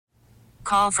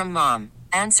Call from mom.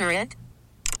 Answer it.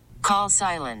 Call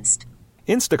silenced.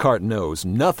 Instacart knows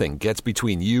nothing gets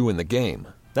between you and the game.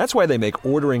 That's why they make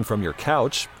ordering from your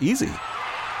couch easy.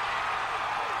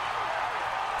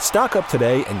 Stock up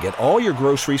today and get all your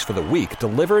groceries for the week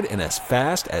delivered in as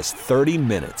fast as 30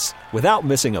 minutes without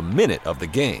missing a minute of the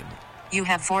game. You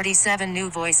have 47 new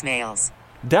voicemails.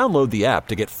 Download the app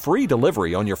to get free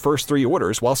delivery on your first 3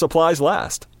 orders while supplies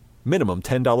last. Minimum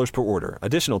 $10 per order.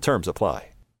 Additional terms apply.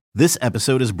 This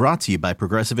episode is brought to you by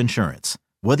Progressive Insurance.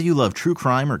 Whether you love true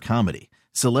crime or comedy,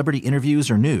 celebrity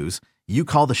interviews or news, you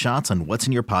call the shots on what's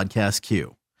in your podcast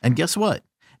queue. And guess what?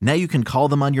 Now you can call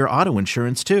them on your auto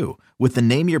insurance too with the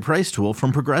Name Your Price tool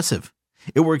from Progressive.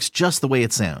 It works just the way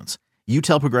it sounds. You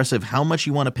tell Progressive how much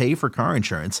you want to pay for car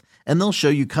insurance, and they'll show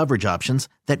you coverage options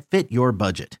that fit your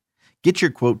budget. Get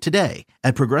your quote today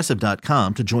at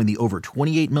Progressive.com to join the over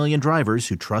 28 million drivers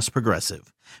who trust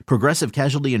Progressive. Progressive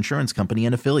Casualty Insurance Company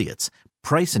and Affiliates.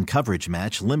 Price and coverage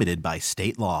match limited by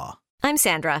state law. I'm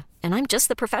Sandra, and I'm just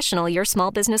the professional your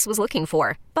small business was looking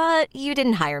for. But you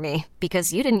didn't hire me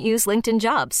because you didn't use LinkedIn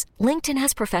Jobs. LinkedIn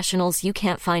has professionals you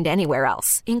can't find anywhere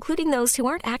else, including those who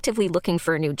aren't actively looking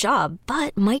for a new job,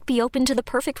 but might be open to the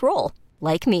perfect role,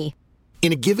 like me.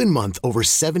 In a given month, over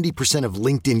 70% of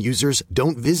LinkedIn users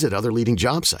don't visit other leading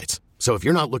job sites. So if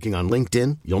you're not looking on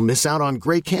LinkedIn, you'll miss out on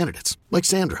great candidates like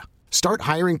Sandra. Start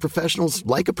hiring professionals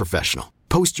like a professional.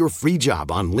 Post your free job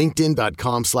on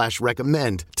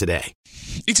linkedin.com/recommend today.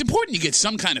 It's important you get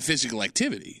some kind of physical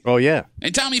activity. Oh, yeah.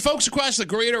 And Tommy, folks across the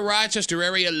greater Rochester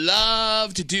area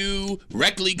love to do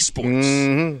rec league sports.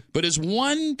 Mm-hmm. But as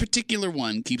one particular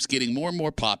one keeps getting more and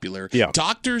more popular,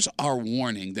 doctors are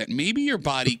warning that maybe your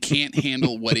body can't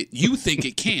handle what you think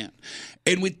it can.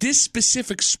 And with this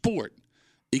specific sport,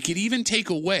 it could even take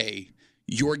away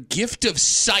your gift of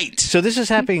sight. So this is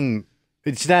happening.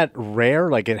 It's that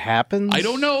rare, like it happens? I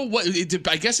don't know.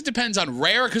 I guess it depends on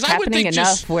rare, because I would happening think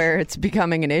enough where it's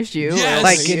becoming an issue. Yes.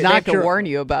 Like they have to warn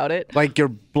you about it. Like you're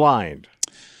blind.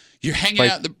 You're hanging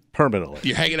out permanently.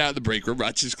 You're hanging out in the break room.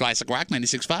 Rochester's Classic Rock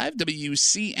 96.5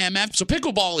 WCMF. So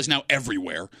pickleball is now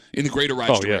everywhere in the greater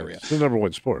Rochester area. It's the number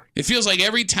one sport. It feels like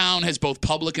every town has both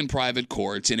public and private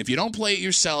courts, and if you don't play it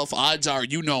yourself, odds are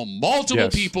you know multiple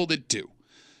people that do.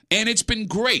 And it's been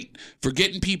great for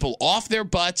getting people off their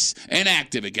butts and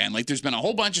active again. Like, there's been a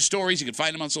whole bunch of stories. You can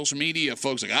find them on social media.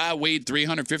 Folks like, I weighed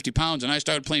 350 pounds, and I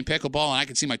started playing pickleball, and I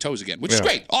can see my toes again, which is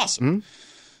great. Awesome. Mm-hmm.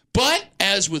 But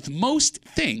as with most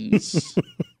things,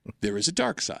 there is a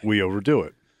dark side. We overdo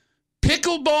it.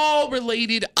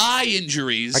 Pickleball-related eye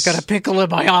injuries. I got a pickle in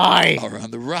my eye. Are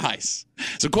on the rise.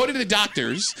 So according to the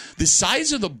doctors, the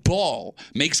size of the ball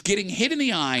makes getting hit in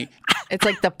the eye. It's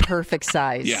like the perfect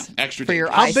size. Yeah, extra for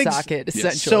your eye socket,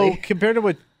 essentially. So compared to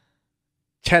a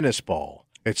tennis ball,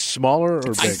 it's smaller or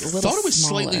bigger? I thought it was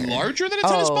slightly larger than a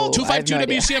tennis ball.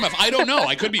 252 WCMF. I don't know.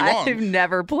 I could be wrong. I've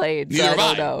never played, so Neither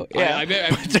I don't know. Yeah.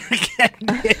 But they're getting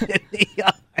hit in the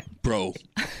eye. Bro,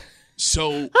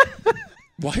 so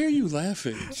why are you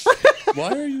laughing?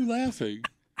 Why are you laughing?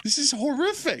 This is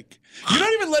horrific. You're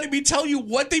not even letting me tell you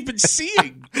what they've been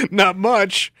seeing. Not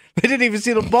much. They didn't even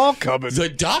see the ball coming. The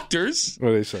doctors. What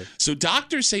do they say? So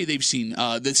doctors say they've seen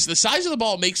the size of the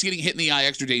ball makes getting hit in the eye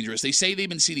extra dangerous. They say they've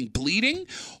been seeing bleeding,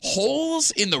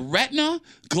 holes in the retina,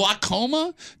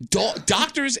 glaucoma.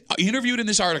 Doctors interviewed in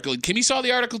this article, and Kimmy saw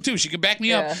the article too. She can back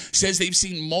me up. Says they've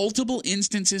seen multiple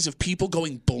instances of people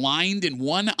going blind in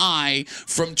one eye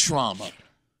from trauma.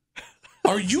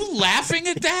 Are you laughing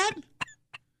at that?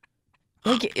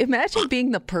 Like, imagine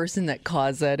being the person that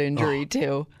caused that injury,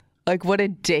 too. Like, what a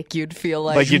dick you'd feel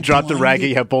like. Like you drop the racket,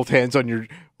 you have both hands on your...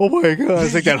 Oh, my God.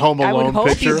 It's like that Home Alone I would hope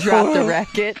picture. you drop the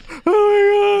racket.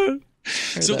 Oh, my God.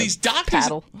 So these doctors...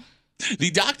 The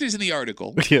doctors in the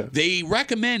article, they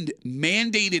recommend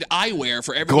mandated eyewear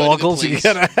for everybody. Goggles, you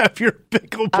gotta have your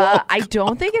pickleball. I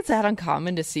don't think it's that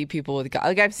uncommon to see people with goggles.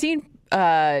 Like, I've seen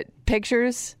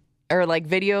pictures... or like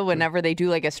video whenever they do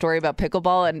like a story about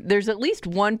pickleball, and there's at least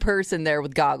one person there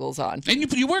with goggles on.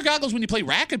 And you wear goggles when you play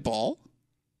racquetball.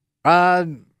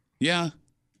 Yeah.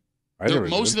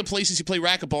 Most of the places you play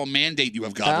racquetball mandate you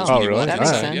have goggles. Oh, when you really? walk That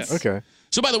inside. makes sense. Okay.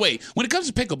 So, by the way, when it comes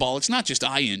to pickleball, it's not just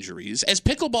eye injuries. As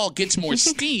pickleball gets more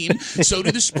steam, so do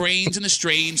the sprains and the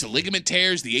strains, the ligament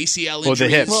tears, the ACL injuries. Well, the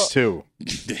hips, too.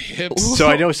 The hips. So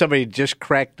I know somebody just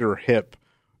cracked their hip,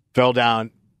 fell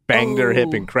down, banged their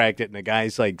hip and cracked it, and the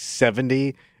guy's like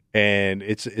 70, and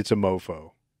it's a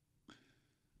mofo.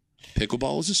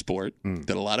 Pickleball is a sport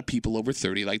that a lot of people over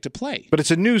 30 like to play. But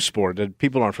it's a new sport that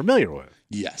people aren't familiar with.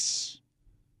 Yes.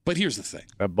 But here's the thing.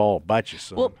 That ball bites you,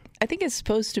 son. Well, I think it's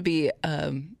supposed to be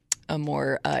a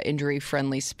more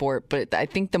injury-friendly sport, but I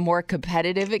think the more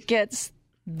competitive it gets,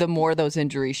 the more those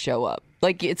injuries show up.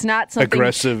 Like, it's not something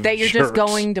aggressive that you're jerks. just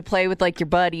going to play with, like, your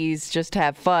buddies just to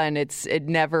have fun. It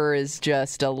never is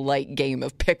just a light game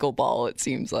of pickleball, it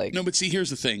seems like. No, but see,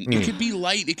 here's the thing. It could be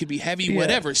light, it could be heavy,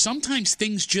 whatever. Sometimes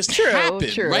things just True, happen,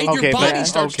 right? Okay, Your body but-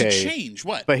 starts to okay. change.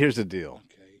 What? But here's the deal.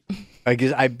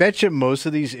 I bet you most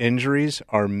of these injuries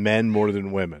are men more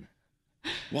than women.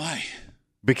 Why?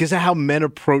 Because of how men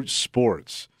approach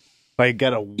sports. I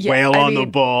got to wail on the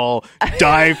ball,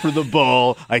 die for the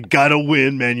ball. I got to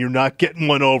win, man. You're not getting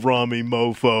one over on me,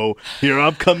 mofo. Here,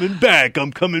 I'm coming back.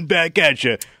 I'm coming back at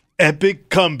you. Epic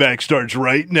comeback starts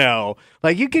right now.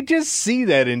 Like, you could just see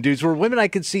that in dudes. Where women I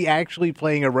could see actually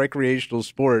playing a recreational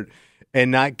sport and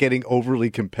not getting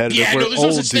overly competitive. Yeah, Where no, there's no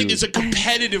old such thing dudes- as a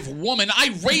competitive woman.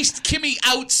 I raced Kimmy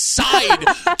outside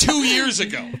 2 years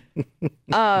ago.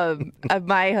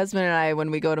 My husband and I, when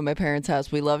we go to my parents'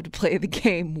 house, we love to play the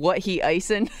game What He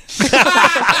Icing.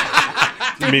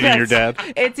 Meeting your dad?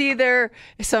 It's either,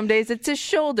 some days it's his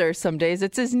shoulder, some days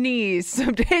it's his knees,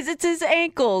 some days it's his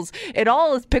ankles. It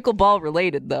all is pickleball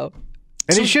related, though.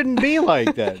 And it shouldn't be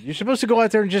like that. You're supposed to go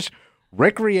out there and just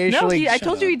recreationally. No, I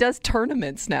told you he does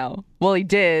tournaments now. Well, he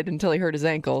did until he hurt his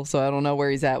ankle, so I don't know where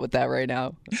he's at with that right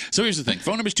now. So here's the thing.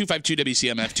 Phone number is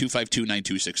 252-WCMF,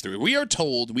 252-9263. We are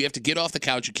told we have to get off the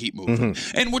couch and keep moving.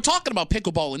 And we're talking about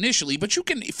pickleball initially, but you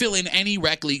can fill in any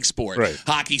rec league sport. Right.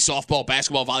 Hockey, softball,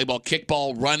 basketball, volleyball,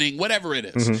 kickball, running, whatever it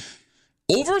is.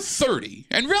 Over 30,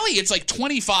 and really it's like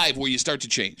 25 where you start to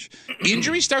change.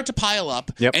 Injuries start to pile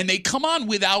up, and they come on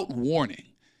without warning.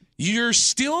 You're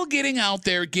still getting out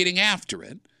there, getting after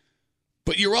it,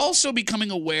 but you're also becoming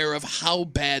aware of how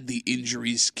bad the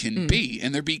injuries can be.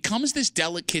 And there becomes this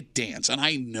delicate dance. And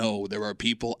I know there are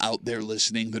people out there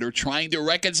listening that are trying to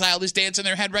reconcile this dance in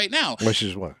their head right now. Which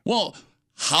is what? Well,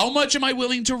 how much am I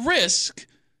willing to risk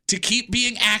to keep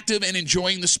being active and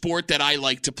enjoying the sport that I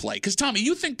like to play? Because, Tommy,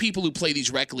 you think people who play these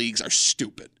rec leagues are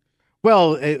stupid.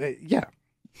 Well, yeah.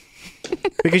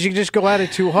 Because you can just go at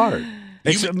it too hard.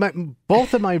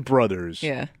 Both of my brothers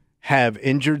have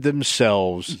injured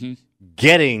themselves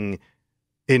getting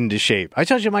into shape. I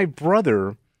told you, my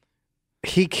brother,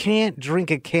 he can't drink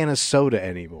a can of soda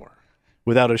anymore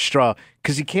without a straw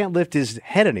because he can't lift his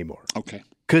head anymore. Okay.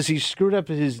 Because he screwed up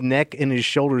his neck and his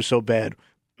shoulders so bad.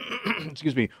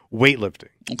 Excuse me, weightlifting.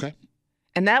 Okay.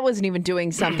 And that wasn't even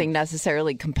doing something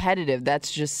necessarily competitive. That's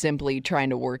just simply trying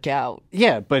to work out.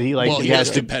 Yeah, but he he has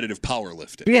has competitive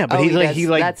powerlifting. Yeah, but he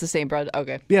that's the same brother.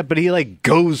 Okay. Yeah, but he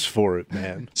goes for it,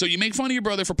 man. So you make fun of your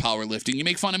brother for powerlifting. You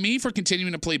make fun of me for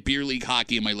continuing to play beer league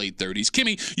hockey in my late 30s.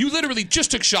 Kimmy, you literally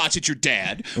just took shots at your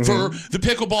dad for the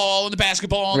pickleball and the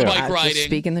basketball and the bike riding. Just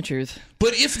speaking the truth.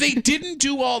 But if they didn't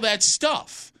do all that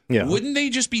stuff, wouldn't they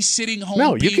just be sitting home?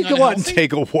 No, you can go out and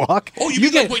take a walk. Oh, you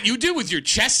mean like what you do with your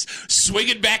chest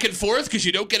swinging back and forth because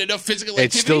you don't get enough physical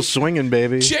activity? It's still swinging,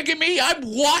 baby. Checking me, I'm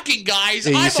walking, guys.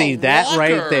 And you I'm see a that walker.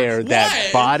 right there, that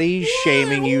What? body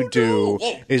shaming you What? do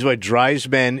Oh. is what drives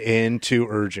men into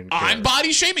urgent care. I'm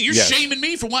body shaming. You're Yes. shaming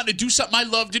me for wanting to do something I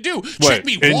love to do. What, Check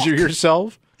me walk. injure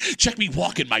yourself? Check me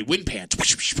walk in my wind pants.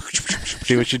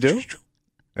 See what you do?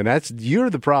 And you're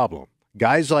the problem.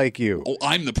 Guys like you. Oh,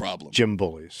 I'm the problem. Gym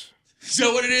bullies. Is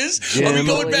that what it is? Gym Are we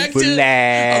going back bullies.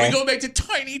 to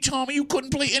Tiny Tommy who couldn't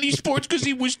play any sports because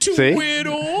he was too See?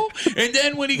 little? And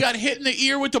then when he got hit in the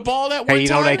ear with the ball that one Hey, you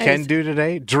know time? what I can do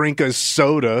today? Drink a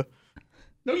soda.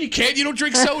 No, you can't. You don't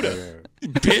drink soda,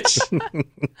 bitch.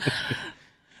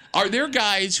 Are there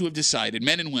guys who have decided,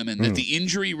 men and women, that the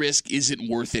injury risk isn't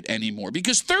worth it anymore?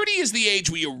 Because 30 is the age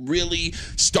where you really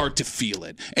start to feel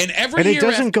it. And And it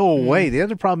doesn't go away. The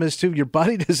other problem is, too, your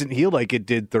body doesn't heal like it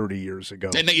did 30 years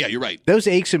ago. And yeah, you're right. Those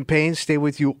aches and pains stay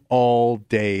with you all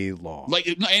day long. Like,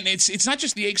 and it's not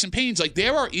just the aches and pains. Like,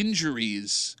 there are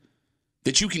injuries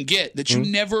that you can get that you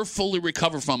never fully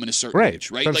recover from in a certain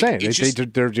age, right? That's what I'm Like,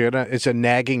 saying. It's a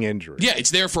nagging injury. Yeah, it's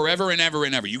there forever and ever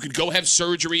and ever. You could go have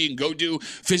surgery and go do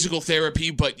physical therapy,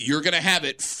 but you're going to have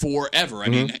it forever. I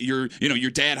mean, your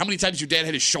dad, how many times your dad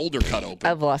had his shoulder cut open?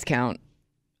 I've lost count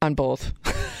on both.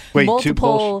 Wait,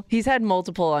 multiple. He's had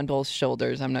multiple on both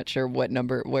shoulders. I'm not sure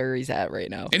where he's at right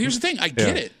now. And here's the thing, I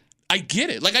get it. I get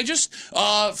it. Like,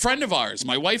 a friend of ours,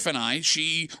 my wife and I,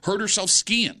 she hurt herself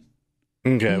skiing.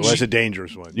 Okay, well, that's a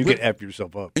dangerous one. You can F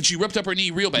yourself up. And she ripped up her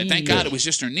knee real bad. Thank God it was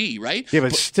just her knee, right? Yeah,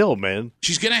 but still, man.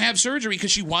 She's going to have surgery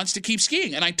because she wants to keep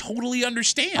skiing, and I totally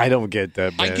understand. I don't get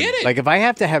that, man. I get it. Like, if I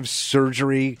have to have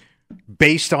surgery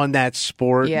based on that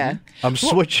sport, I'm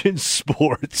switching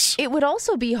sports. It would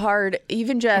also be hard,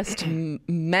 even just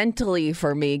mentally,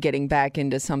 for me getting back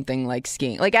into something like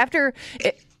skiing. Like, after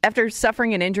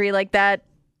suffering an injury like that,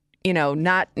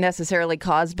 not necessarily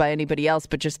caused by anybody else,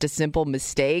 but just a simple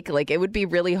mistake. Like, it would be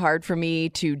really hard for me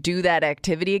to do that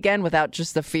activity again without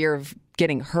just the fear of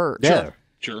getting hurt. Yeah.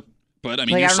 Sure. But, I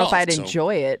mean, I you're don't know if soft, I'd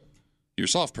enjoy it. You're a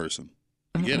soft person.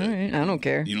 You get it. Right, I don't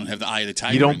care. You don't have the eye of the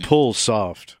tiger. You don't pull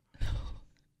soft.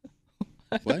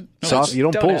 What? No, Soft. You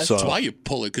don't pull ask. soft. That's why you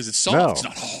pull it, because it's soft. No. It's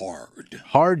not hard.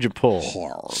 Hard you pull.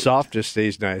 Hard. Soft just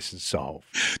stays nice and soft.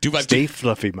 Stay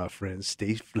fluffy, my friend.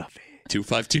 Stay fluffy.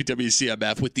 252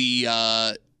 WCMF with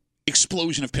the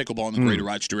explosion of pickleball in the greater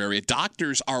Rochester area.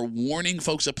 Doctors are warning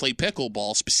folks that play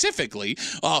pickleball specifically,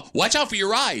 watch out for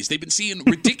your eyes. They've been seeing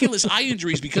ridiculous eye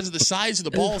injuries because of the size of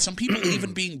the ball. Some people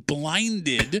even being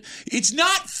blinded. It's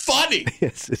not funny.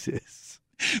 Yes, it is.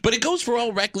 But it goes for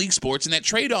all rec league sports, and that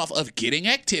trade-off of getting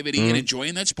activity and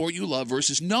enjoying that sport you love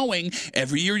versus knowing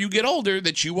every year you get older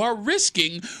that you are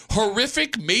risking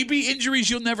horrific, maybe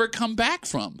injuries you'll never come back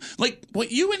from. Like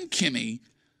what you and Kimmy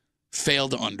fail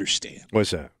to understand. What's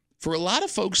that? For a lot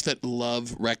of folks that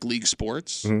love rec league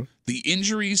sports, the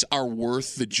injuries are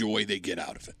worth the joy they get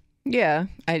out of it. Yeah.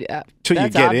 Till you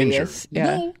that's get obvious. injured.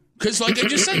 Yeah. No, because like I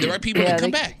just said, there are people that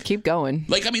come back. Keep going.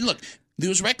 Like, I mean, look.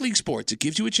 Those rec league sports, it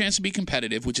gives you a chance to be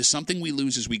competitive, which is something we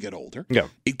lose as we get older. Yeah.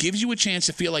 It gives you a chance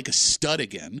to feel like a stud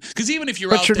again. Because even if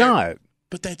you're But out you're there... not.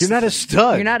 But that's You're not a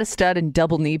stud. You're not a stud in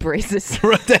double knee braces.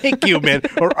 Thank you, man.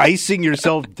 Or icing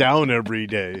yourself down every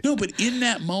day. No, but in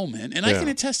that moment, and I can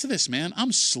attest to this, man,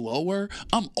 I'm slower,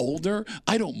 I'm older,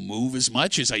 I don't move as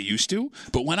much as I used to.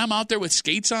 But when I'm out there with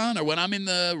skates on or when I'm in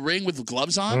the ring with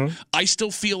gloves on, I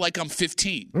still feel like I'm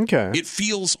 15. Okay. It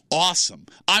feels awesome.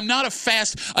 I'm not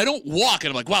I don't walk and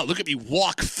I'm like, wow, look at me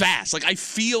walk fast. Like, I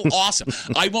feel awesome.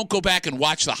 I won't go back and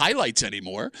watch the highlights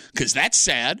anymore because that's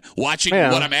sad, watching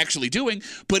what I'm actually doing.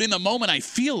 But in the moment, I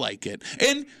feel like it.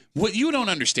 And what you don't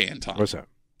understand, Tom. What's that?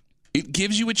 It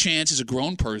gives you a chance as a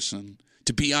grown person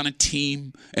to be on a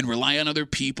team and rely on other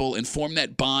people and form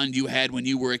that bond you had when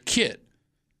you were a kid,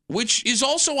 which is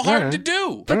also hard to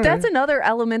do. But that's another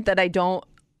element that I don't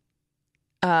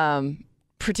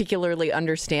particularly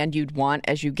understand you'd want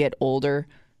as you get older.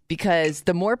 Because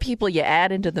the more people you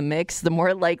add into the mix, the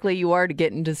more likely you are to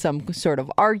get into some sort of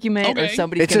argument or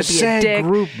somebody's going to be a dick.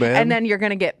 Group, man. And then you're going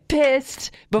to get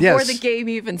pissed before the game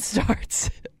even starts.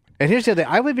 And here's the thing.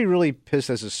 I would be really pissed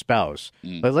as a spouse.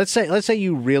 But let's say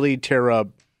you really tear up,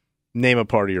 name a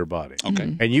part of your body.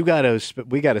 Okay. And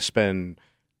we got to spend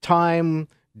time,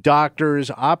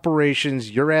 doctors, operations,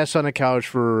 your ass on a couch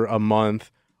for a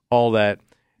month, all that.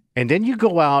 And then you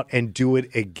go out and do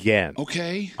it again.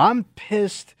 Okay. I'm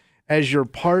pissed as your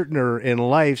partner in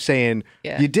life saying,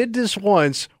 you did this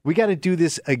once, we got to do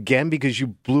this again because you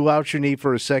blew out your knee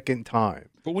for a second time.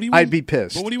 But what do you want? I'd be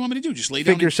pissed. But what do you want me to do? Just lay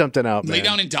down? Figure something out, man. Lay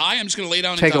down and die? I'm just going to lay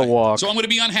down Take and die. a walk. So I'm going to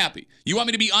be unhappy. You want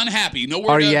me to be unhappy?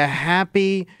 Are you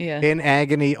happy in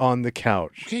agony on the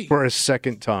couch for a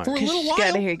second time? For a little while? You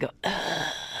got to hear you go,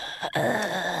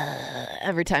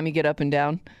 every time you get up and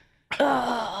down.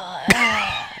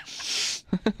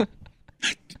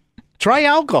 Try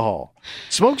alcohol.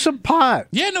 Smoke some pot.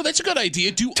 Yeah, no, that's a good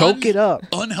idea. Do Toke it up.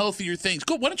 Unhealthier things.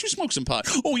 Go. Why don't you smoke some pot?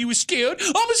 Oh, you were scared?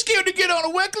 I'm scared to get on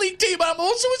a rec league team. I'm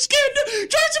also scared to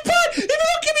try some pot. If you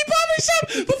don't give me pot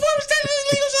myself before I'm standing in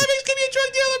the legal side, give me a drug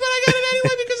dealer, but I got it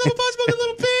anyway because I'm a pot smoking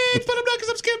little bitch. But I'm not because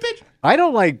I'm scared, bitch. I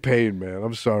don't like pain, man.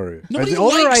 I'm sorry. Nobody the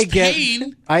older likes I get,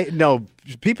 pain.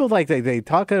 People like they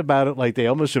talk about it like they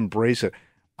almost embrace it.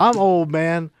 I'm old,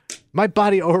 man. My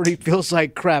body already feels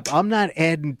like crap. I'm not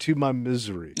adding to my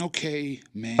misery. Okay,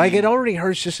 man. Like, it already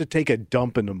hurts just to take a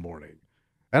dump in the morning.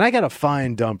 And I got a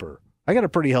fine dumper. I got a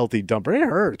pretty healthy dumper. It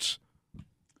hurts.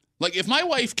 Like, if my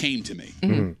wife came to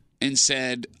me and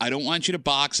said, I don't want you to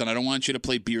box and I don't want you to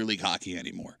play beer league hockey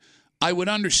anymore, I would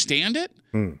understand it.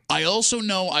 I also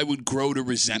know I would grow to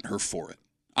resent her for it.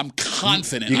 I'm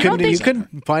confident. You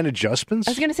couldn't find adjustments?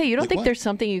 I was going to say, you don't think what? there's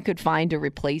something you could find to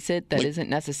replace it that isn't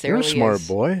necessarily You're a smart as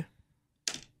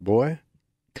boy.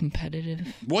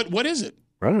 competitive? What is it?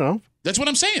 I don't know. That's what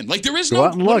I'm saying. Like, there is Go no...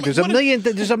 out and look.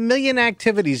 There's a million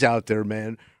activities out there,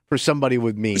 man, for somebody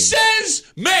with means.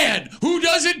 Says man who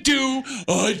doesn't do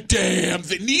a damn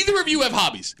thing. Neither of you have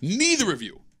hobbies. Neither of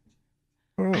you.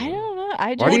 I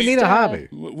don't know. Why do you need a hobby?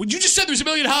 You just said there's a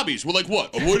million hobbies. Well, like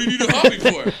what? What do you need a hobby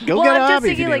for? Go get a I'm just hobby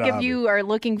thinking, if like, you need a if you are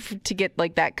looking to get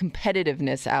like that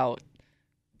competitiveness out,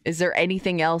 is there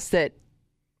anything else that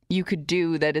you could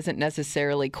do that isn't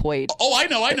necessarily quite? Oh, I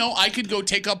know. I could go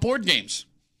take up board games.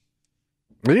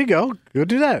 There you go. Go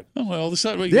do that. Oh, well, all of a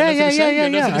sudden, Yeah.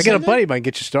 I got a buddy might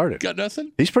get you started. Got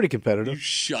nothing? He's pretty competitive. You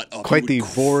shut up. Quite the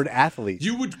board athlete.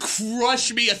 You would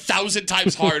crush me 1,000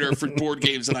 times harder for board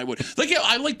games than I would.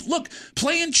 Look,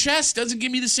 playing chess doesn't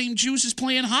give me the same juice as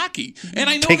playing hockey. And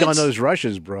I know Take on those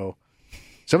rushes, bro.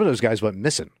 Some of those guys went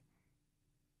missing.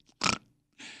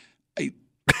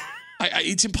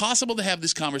 It's impossible to have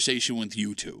this conversation with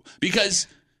you two because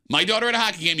my daughter had a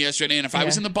hockey game yesterday, and if I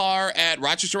was in the bar at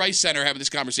Rochester Ice Center having this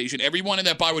conversation, everyone in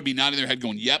that bar would be nodding their head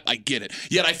going, yep, I get it.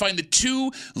 Yet I find the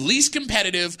two least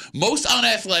competitive, most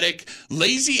unathletic,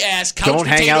 lazy-ass couch Don't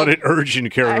hang out at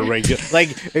urgent care on a regular.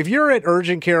 Like, if you're at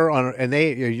urgent care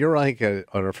you're like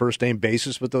on a first-name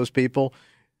basis with those people,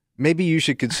 maybe you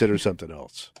should consider something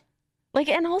else. Like,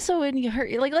 and also when you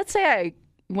hurt, like, let's say I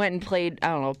went and played, I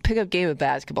don't know, pickup game of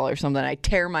basketball or something, I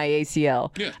tear my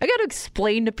ACL. Yeah. I got to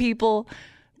explain to people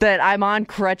that I'm on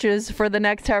crutches for the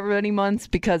next however many months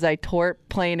because I tore it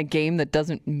playing a game that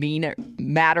doesn't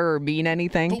matter or mean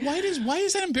anything. But why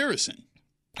is that embarrassing?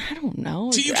 I don't know.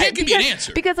 So you can't give me an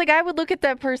answer. Because like I would look at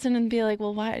that person and be like,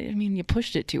 well, why? I mean, you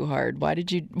pushed it too hard. Why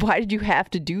did you have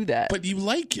to do that? But you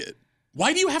like it.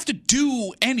 Why do you have to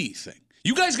do anything?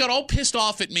 You guys got all pissed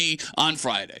off at me on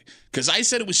Friday because I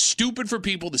said it was stupid for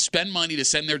people to spend money to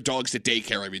send their dogs to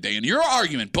daycare every day. And your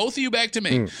argument, both of you back to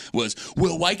me, was,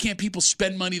 well, why can't people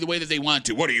spend money the way that they want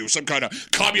to? What are you, some kind of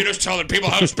communist telling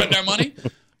people how to spend their money?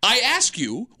 I ask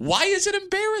you, why is it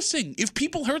embarrassing if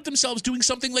people hurt themselves doing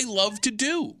something they love to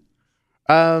do?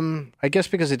 I guess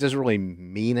because it doesn't really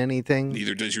mean anything.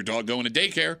 Neither does your dog going to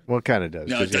daycare. Well, it kind of does.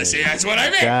 No, that's what I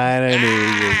mean. Kind of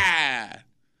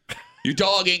Your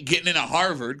dog ain't getting into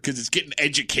Harvard because it's getting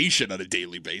education on a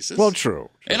daily basis. Well,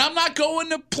 true. And I'm not going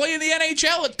to play in the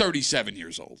NHL at 37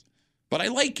 years old. But I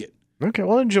like it. Okay,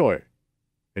 well, enjoy.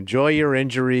 Enjoy your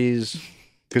injuries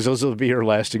because those will be your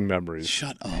lasting memories.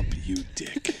 Shut up, you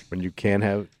dick. When you can't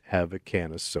have a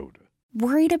can of soda.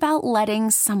 Worried about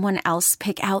letting someone else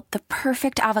pick out the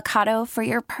perfect avocado for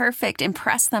your perfect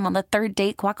impress them on the third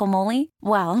date guacamole?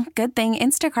 Well, good thing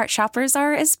Instacart shoppers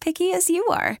are as picky as you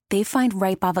are. They find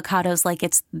ripe avocados like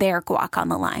it's their guac on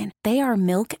the line. They are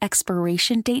milk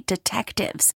expiration date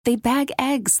detectives. They bag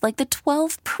eggs like the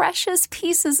 12 precious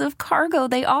pieces of cargo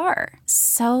they are.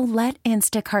 So let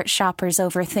Instacart shoppers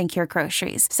overthink your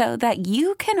groceries so that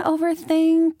you can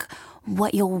overthink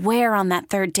what you'll wear on that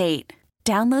third date.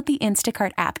 Download the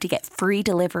Instacart app to get free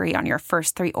delivery on your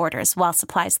first 3 orders while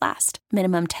supplies last.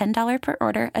 Minimum $10 per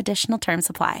order. Additional terms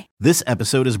apply. This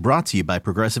episode is brought to you by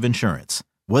Progressive Insurance.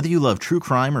 Whether you love true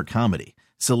crime or comedy,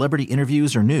 celebrity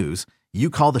interviews or news, you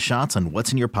call the shots on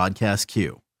what's in your podcast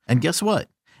queue. And guess what?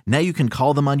 Now you can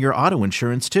call them on your auto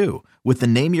insurance too with the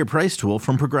Name Your Price tool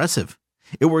from Progressive.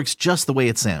 It works just the way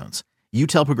it sounds. You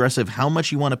tell Progressive how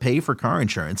much you want to pay for car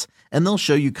insurance, and they'll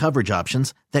show you coverage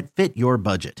options that fit your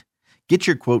budget. Get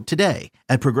your quote today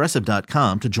at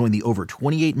Progressive.com to join the over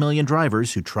 28 million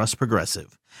drivers who trust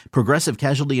Progressive. Progressive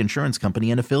Casualty Insurance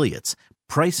Company and Affiliates.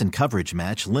 Price and coverage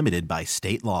match limited by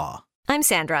state law. I'm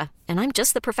Sandra, and I'm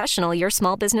just the professional your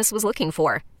small business was looking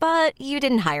for. But you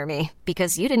didn't hire me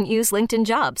because you didn't use LinkedIn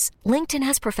Jobs. LinkedIn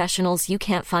has professionals you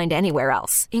can't find anywhere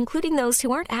else, including those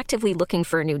who aren't actively looking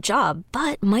for a new job,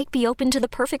 but might be open to the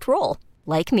perfect role,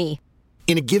 like me.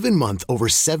 In a given month, over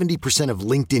 70% of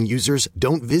LinkedIn users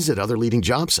don't visit other leading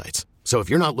job sites. So if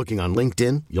you're not looking on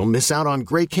LinkedIn, you'll miss out on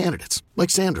great candidates like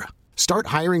Sandra. Start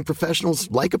hiring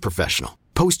professionals like a professional.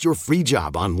 Post your free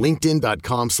job on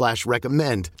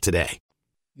linkedin.com/recommend today.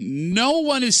 No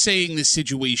one is saying this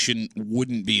situation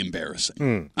wouldn't be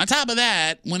embarrassing. On top of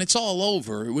that, when it's all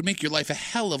over, it would make your life a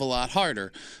hell of a lot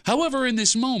harder. However, in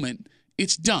this moment,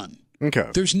 it's done. Okay.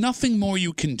 There's nothing more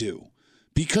you can do.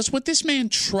 Because what this man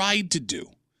tried to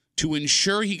do to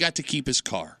ensure he got to keep his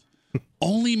car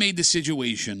only made the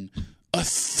situation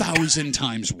 1,000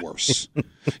 times worse.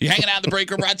 You're hanging out in the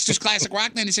break room, Rochester's Classic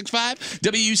Rock 96.5,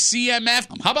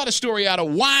 WCMF. How about a story out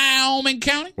of Wyoming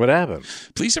County? What happened?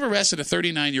 Police have arrested a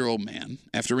 39-year-old man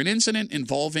after an incident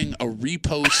involving a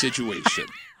repo situation.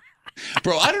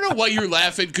 Bro, I don't know why you're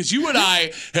laughing, because you and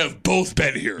I have both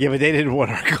been here. Yeah, but they didn't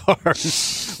want our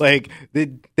cars. Like, they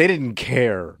didn't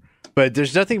care. But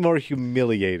there's nothing more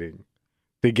humiliating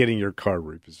than getting your car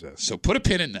repossessed. So put a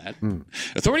pin in that.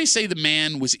 Authorities say the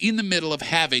man was in the middle of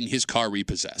having his car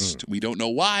repossessed. We don't know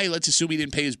why. Let's assume he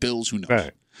didn't pay his bills. Who knows?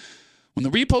 Right. When the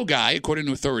repo guy, according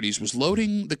to authorities, was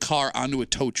loading the car onto a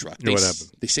tow truck, what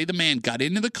happened? They say the man got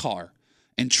into the car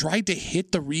and tried to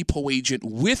hit the repo agent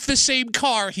with the same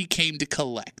car he came to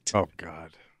collect. Oh,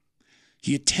 God.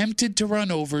 He attempted to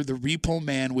run over the repo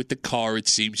man with the car it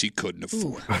seems he couldn't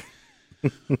afford.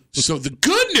 So the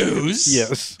good news,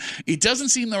 yes, it doesn't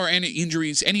seem there were any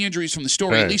injuries from the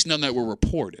story, at least none that were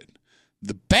reported.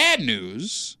 The bad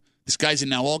news, this guy's in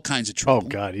now all kinds of trouble. Oh,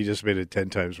 God, he just made it 10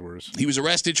 times worse. He was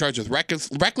arrested, charged with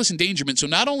reckless endangerment. So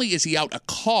not only is he out a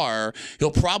car,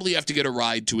 he'll probably have to get a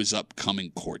ride to his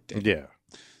upcoming court date. Yeah.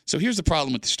 So here's the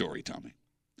problem with the story, Tommy.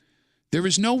 There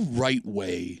is no right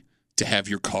way to have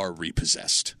your car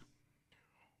repossessed.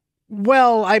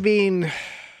 Well, I mean,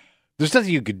 there's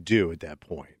nothing you could do at that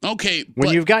point. Okay. When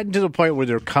you've gotten to the point where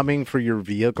they're coming for your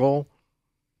vehicle,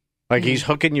 like he's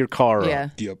hooking your car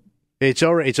up. Yep. It's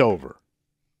over.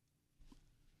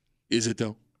 Is it,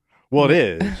 though? Well, it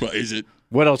is. Well, is it?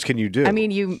 What else can you do? I mean,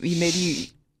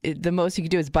 the most you can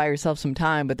do is buy yourself some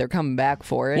time, but they're coming back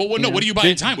for it. Well, no, what are you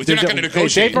buying time with? They're not going to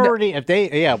negotiate. They've already,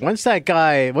 once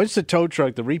the tow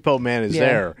truck, the repo man is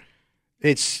there,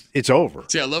 it's over.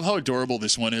 See, I love how adorable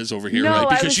this one is over here, No, right? I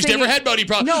Because was she's thinking- never had money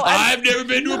problems. No, I've never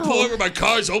been to a point where my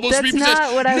car's almost That's repossessed.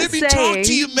 not what I was Let me saying. talk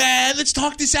to you, man. Let's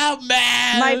talk this out,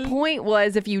 man. My point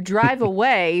was, if you drive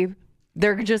away,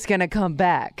 they're just going to come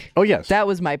back. Oh, yes. That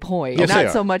was my point. Yes, they Not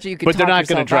are. so much that you can But they're talk not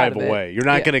going to yourself drive out of it. away. You're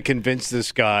not going to convince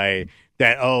this guy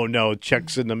that, oh, no,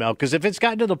 checks in the mail. Because if it's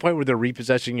gotten to the point where they're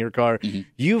repossessing your car,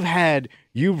 you've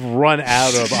run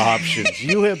out of options.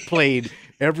 You have played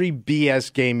every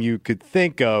BS game you could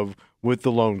think of with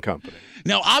the loan company.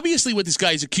 Now, obviously, what this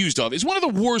guy is accused of is one of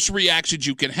the worst reactions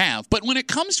you can have. But when it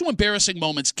comes to embarrassing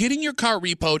moments, getting your car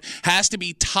repoed has to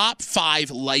be top 5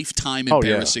 lifetime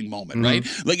embarrassing moment, right?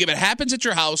 Like if it happens at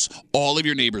your house, all of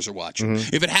your neighbors are watching.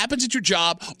 If it happens at your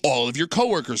job, all of your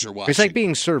coworkers are watching. It's like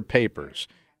being served papers.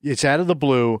 It's out of the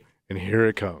blue, and here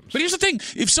it comes. But here's the thing.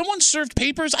 If someone served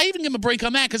papers, I even give them a break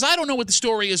on that because I don't know what the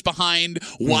story is behind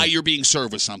why you're being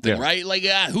served with something, right? Like,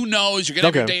 who knows? You're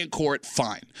going to have your day in court.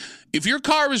 Fine. If your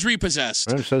car is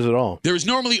repossessed, it says it all. There is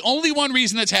normally only one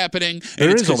reason that's happening. There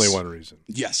is only one reason.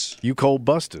 Yes. You cold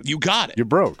busted. You got it. You're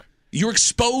broke. You're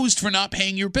exposed for not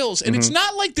paying your bills. And it's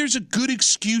not like there's a good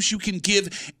excuse you can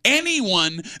give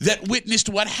anyone that witnessed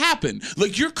what happened.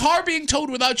 Like your car being towed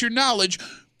without your knowledge,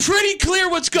 pretty clear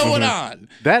what's going on.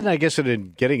 That, and I guess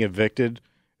in getting evicted,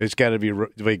 it's got to be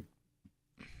like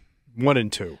 1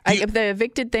 and 2. If the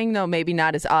evicted thing, though, maybe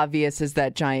not as obvious as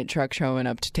that giant truck showing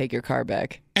up to take your car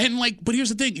back. And but here's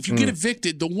the thing. If you get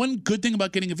evicted, the one good thing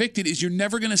about getting evicted is you're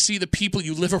never going to see the people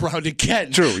you live around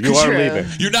again. True. You are leaving.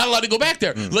 You're not allowed to go back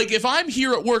there. Like if I'm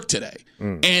here at work today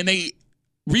and they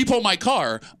repo my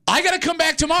car, I got to come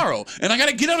back tomorrow and I got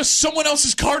to get out of someone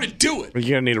else's car to do it. You're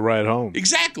going to need a ride home.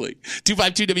 Exactly.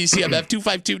 252-WCMF,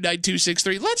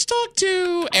 252-9263. Let's talk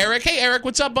to Eric. Hey, Eric,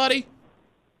 what's up, buddy?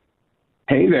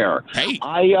 Hey there. Hey.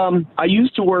 I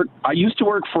used to work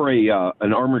for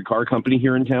an armored car company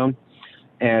here in town,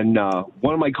 and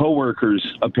one of my coworkers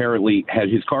apparently had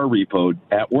his car repoed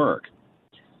at work,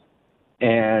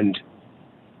 and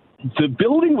the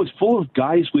building was full of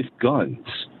guys with guns,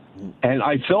 and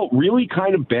I felt really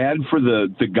kind of bad for the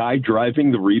guy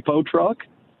driving the repo truck,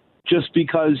 just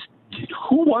because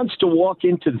who wants to walk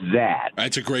into that?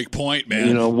 That's a great point, man.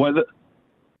 You know, whether.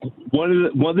 One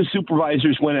of the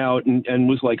supervisors went out and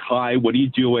was like, "Hi, what are you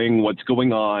doing? What's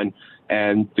going on?"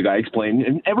 And the guy explained,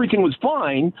 and everything was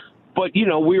fine. But we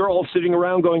were all sitting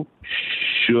around going,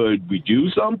 "Should we do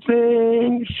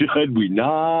something? Should we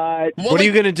not?" What are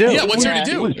you going to do? Yeah, what's there to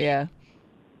do? Yeah.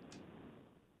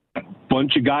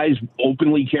 Bunch of guys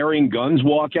openly carrying guns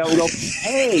walk out and go,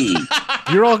 "Hey."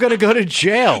 You're all going to go to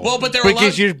jail. Well, but they're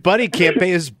because your buddy can't pay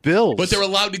his bills. But they're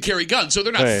allowed to carry guns, so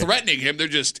they're not threatening him. They're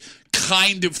just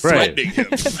kind of Right. threatening him.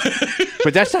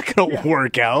 But that's not going to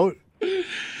work out.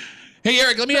 Hey,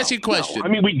 Eric, let me ask you a question. No, I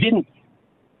mean, we didn't.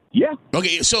 Yeah.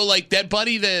 Okay, so like that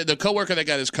buddy, the coworker that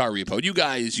got his car repoed,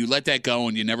 you let that go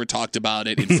and you never talked about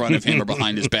it in front of him or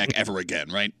behind his back ever again,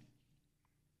 right?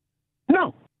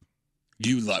 No.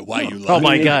 You lie. Why you lie? Oh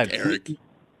my God, Eric!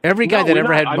 Every guy that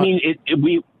ever had.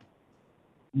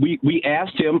 We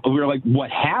asked him. We were like,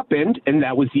 "What happened?" And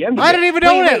that was the end of it. I didn't even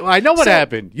know that. I know what So-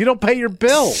 happened. You don't pay your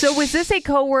bills. So was this a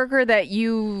coworker that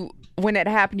you, when it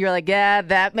happened, you're like, yeah,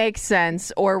 that makes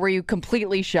sense, or were you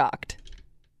completely shocked?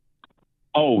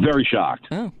 Oh, very shocked.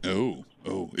 Oh.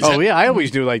 Yeah, I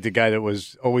always knew like the guy that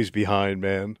was always behind,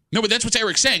 man. No, but that's what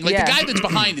Eric's saying. Like Yeah. the guy that's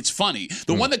behind, it's funny.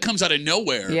 The one that comes out of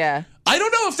nowhere. Yeah. I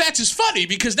don't know if that's as funny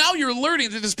because now you're learning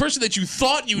that this person that you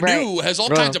thought you Right. knew has all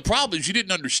kinds of problems you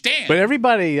didn't understand. But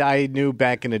everybody I knew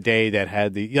back in the day that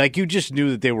had you just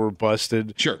knew that they were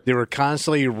busted. Sure. They were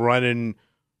constantly running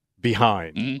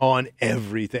behind on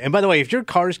everything. And by the way, if your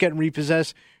car's getting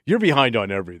repossessed, you're behind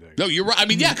on everything. No, you're right. I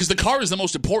mean, yeah, because the car is the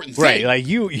most important thing. Right, like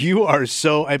you are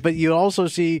so. But you also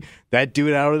see that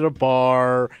dude out at a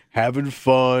bar having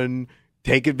fun,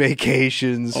 taking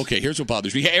vacations. Okay, here's what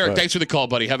bothers me. Hey, Eric, thanks for the call,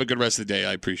 buddy. Have a good rest of the day.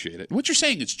 I appreciate it. What you're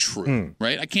saying is true,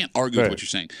 right? I can't argue with what you're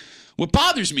saying. What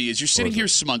bothers me is you're sitting here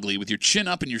smugly with your chin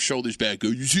up and your shoulders back. Go,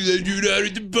 you see that dude out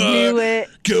at the bar? Knew it.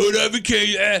 Going on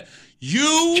vacation.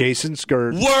 You Jason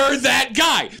Skirt were that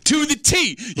guy to the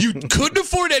T. You couldn't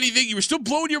afford anything. You were still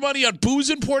blowing your money on booze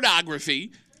and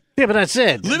pornography. Yeah, but that's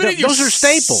it. Living in your Those are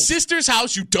staples. Sister's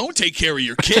house. You don't take care of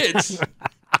your kids.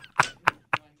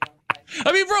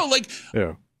 I mean, bro,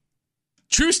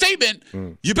 true statement.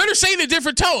 You better say it in a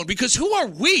different tone, because who are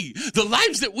we? The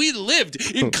lives that we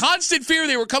lived in constant fear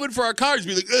they were coming for our cars.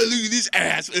 Be like, oh, look at this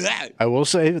ass. I will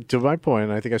say, to my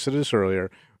point, I think I said this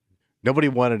earlier, nobody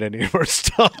wanted any of our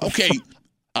stuff. Okay.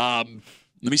 Let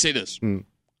me say this.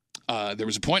 There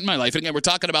was a point in my life, and again, we're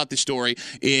talking about this story.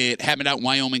 It happened out in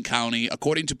Wyoming County.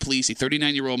 According to police, a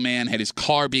 39-year-old man had his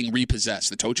car being repossessed.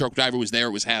 The tow truck driver was there.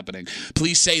 It was happening.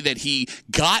 Police say that he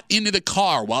got into the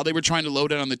car while they were trying to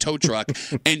load it on the tow truck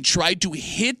and tried to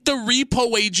hit the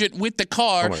repo agent with the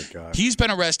car. Oh, my God. He's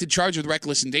been arrested, charged with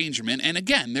reckless endangerment. And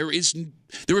again, there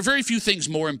were very few things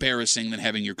more embarrassing than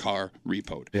having your car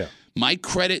repoed. Yeah. My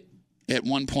credit at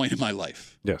one point in my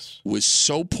life was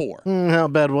so poor. How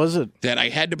bad was it? That I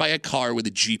had to buy a car with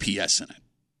a GPS in it.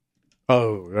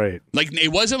 Oh, right. Like, it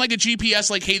wasn't like a GPS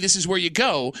like, hey, this is where you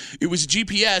go. It was a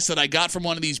GPS that I got from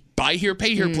one of these buy here,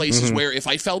 pay here places where if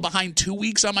I fell behind 2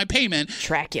 weeks on my payment,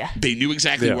 track you. They knew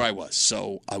exactly where I was.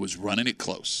 So I was running it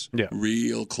close. Yeah.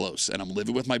 Real close. And I'm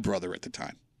living with my brother at the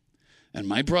time. And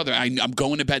my brother, I'm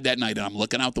going to bed that night, and I'm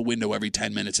looking out the window every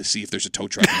 10 minutes to see if there's a tow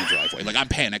truck in the driveway. Like, I'm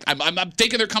panicked. I'm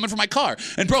thinking they're coming for my car.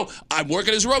 And, bro, I'm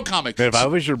working as a road comic. Man, if I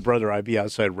was your brother, I'd be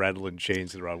outside rattling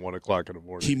chains at around 1 o'clock in the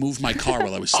morning. He moved my car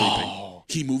while I was sleeping.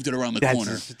 He moved it around the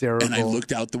corner. Hysterical. And I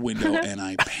looked out the window, and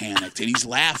I panicked. And he's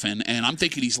laughing, and I'm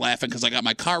thinking he's laughing because I got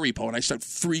my car repo, and I start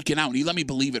freaking out. And he let me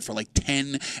believe it for like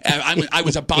 10. I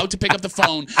was about to pick up the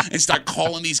phone and start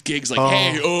calling these gigs like,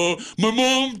 hey, my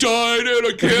mom died, and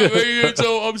I can't make it,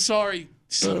 so I'm sorry.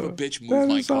 Son of a bitch, move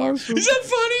my car. Awesome. Is that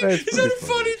funny? Is that a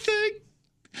funny thing?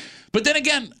 But then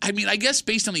again, I mean, I guess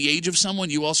based on the age of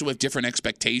someone, you also have different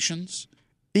expectations.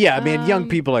 Yeah, I mean, young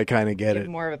people, I kind of get it.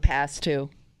 More of a pass, too.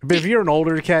 But if you're an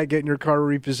older cat getting your car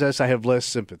repossessed, I have less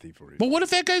sympathy for you. But what if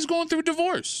that guy's going through a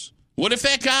divorce? What if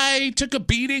that guy took a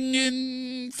beating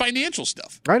in financial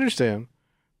stuff? I understand.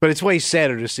 But it's way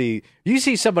sadder to see. You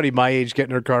see somebody my age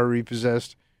getting her car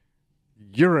repossessed,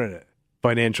 you're a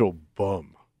financial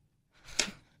bum.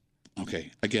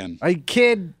 Okay, again.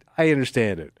 I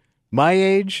understand it. My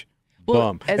age,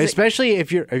 bum. Especially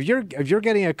if you're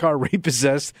getting a car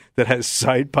repossessed that has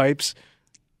side pipes,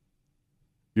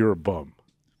 you're a bum.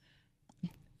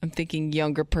 I'm thinking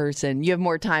younger person. You have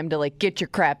more time to like get your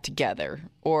crap together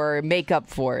or make up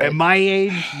for it. At my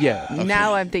age, yeah. Okay.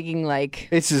 Now I'm thinking like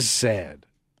it's as sad.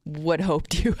 What hope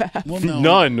do you have? Well, no.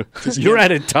 None. You're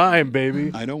out of time,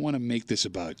 baby. I don't want to make this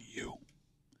about you.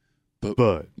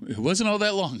 But it wasn't all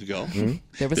that long ago.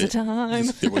 There was a time.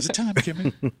 There was a time,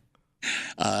 Kimmy.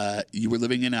 You were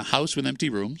living in a house with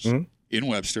empty rooms in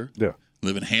Webster. Yeah.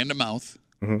 Living hand to mouth.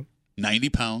 90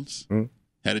 pounds.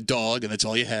 Had a dog, and that's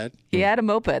all you had. He had a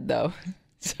moped, though.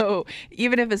 So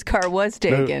even if his car was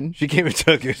taken. She came and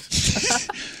took it.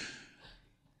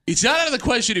 It's not out of the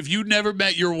question if you'd never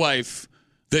met your wife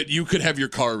that you could have your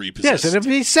car repossessed. Yes, and it'd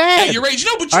be sad. At your age.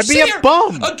 No, but you I'd be a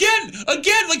bum. Again,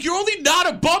 like you're only not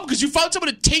a bum because you found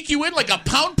someone to take you in like a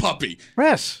pound puppy.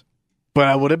 Yes. But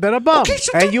I would have been a bum. Okay,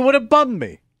 so and you would have bummed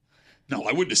me. No,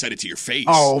 I wouldn't have said it to your face.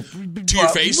 Oh. To your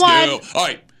face? What? No. All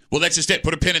right. Well, that's just it.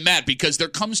 Put a pin in that because there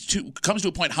comes to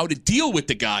a point how to deal with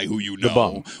the guy who you know. The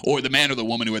bum. Or the man or the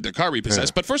woman who had their car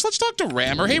repossessed. Yeah. But first, let's talk to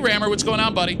Rammer. Hey, Rammer, what's going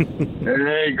on, buddy?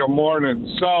 Hey, good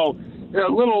morning. So,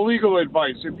 a little legal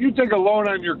advice. If you take a loan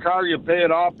on your car, you pay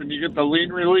it off, and you get the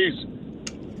lien release,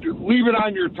 leave it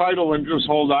on your title and just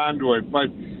hold on to it. But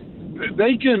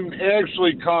they can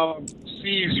actually come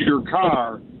seize your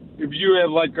car if you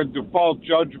have, like, a default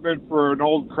judgment for an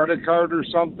old credit card or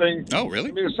something. Oh,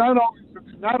 really? I mean, it's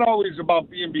not always about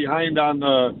being behind on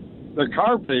the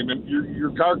car payment.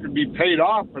 Your car could be paid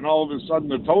off, and all of a sudden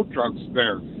the tow truck's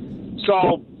there.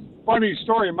 So, funny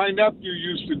story, my nephew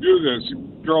used to do this.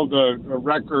 He drove the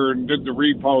wrecker and did the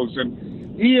repos,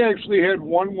 and he actually had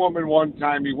one woman one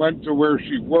time. He went to where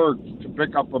she worked to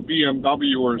pick up a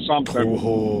BMW or something,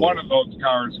 one of those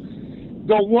cars.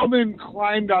 The woman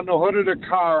climbed on the hood of the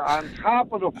car on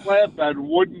top of the flatbed,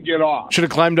 wouldn't get off. Should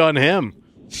have climbed on him.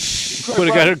 Would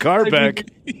have got her car back.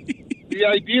 The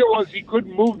idea was he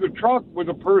couldn't move the truck with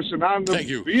a person on the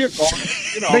vehicle.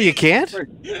 No, you can't?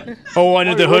 Oh,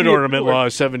 under the hood ornament law,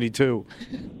 72.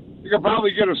 could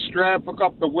probably get a strap, hook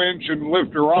up the winch, and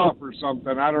lift her off or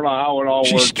something. I don't know how it all works.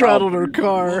 She straddled her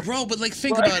car. Well, bro, but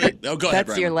think about it. Oh, go ahead,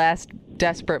 That's your last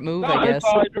desperate move, I guess.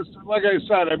 Like I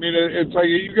said, I mean, it's like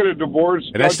you get a divorce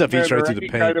and that stuff eats right through the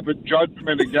paint. Kind of a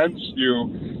judgment against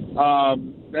you.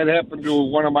 That happened to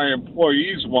one of my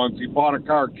employees once. He bought a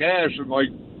car cash, and like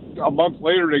a month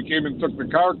later, they came and took the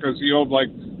car because he owed like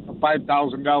a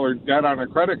 $5,000 debt on a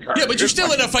credit card. Yeah, but you're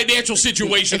still in a financial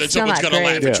situation that someone's going to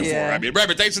laugh at you for. I mean,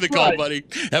 Robert, thanks for the call, buddy.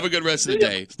 Have a good rest of the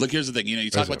day. Look, here's the thing. You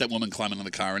talk about that woman climbing on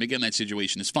the car, and again, that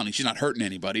situation is funny. She's not hurting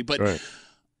anybody, but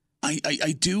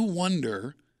I do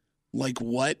wonder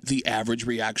what the average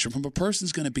reaction from a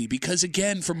person's going to be. Because,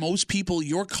 again, for most people,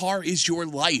 your car is your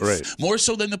life, more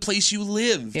so than the place you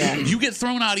live. Yeah. You get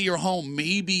thrown out of your home.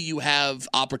 Maybe you have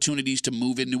opportunities to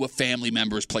move into a family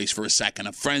member's place for a second,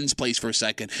 a friend's place for a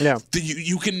second. Yeah.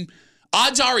 You can.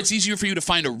 Odds are it's easier for you to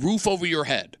find a roof over your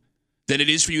head than it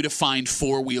is for you to find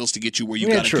four wheels to get you where you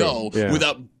got to go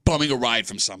without bumming a ride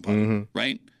from somebody,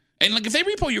 right? And, if they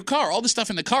repo your car, all the stuff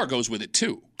in the car goes with it,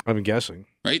 too. I'm guessing.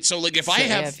 Right? So, if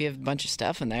if you have a bunch of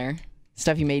stuff in there,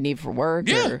 stuff you may need for work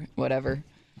or whatever.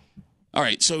 All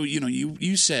right. So,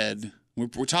 you said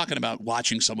we're talking about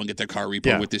watching someone get their car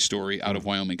repoed with this story out of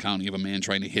Wyoming County of a man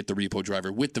trying to hit the repo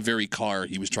driver with the very car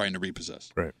he was trying to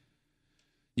repossess. Right.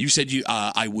 You said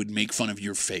I would make fun of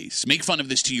your face. Make fun of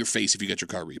this to your face if you get your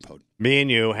car repoed. Me and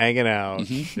you hanging out.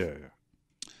 Mm-hmm. Yeah.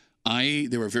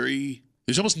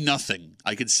 There's almost nothing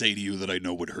I could say to you that I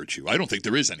know would hurt you. I don't think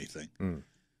there is anything.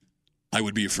 I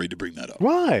would be afraid to bring that up.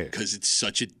 Why? Because it's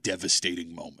such a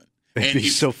devastating moment. It'd be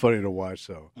so funny to watch,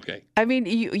 though. Okay. I mean,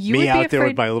 you me would out be there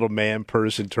with my little man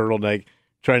purse and turtleneck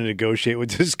trying to negotiate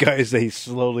with this guy as they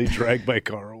slowly drag my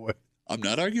car away. I'm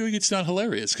not arguing it's not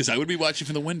hilarious because I would be watching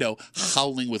from the window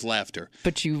howling with laughter.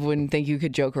 But you wouldn't think you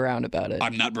could joke around about it.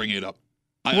 I'm not bringing it up.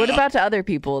 What about to other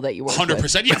people that you work 100%.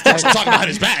 with? Yeah, of course I'm talking about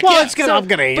his back. Well, I'm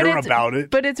going to hear about it.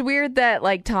 But it's weird that,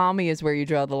 Tommy is where you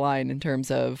draw the line in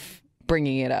terms of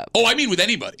bringing it up. Oh, I mean with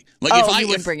anybody. You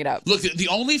wouldn't bring it up. Look, the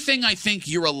only thing I think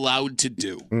you're allowed to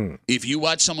do if you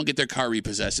watch someone get their car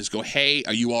repossessed is go, hey,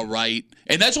 are you all right?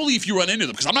 And that's only if you run into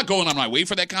them because I'm not going on my way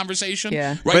for that conversation.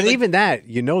 Yeah. Right? But even that,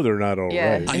 they're not all right.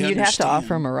 And you'd have to offer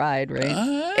them a ride,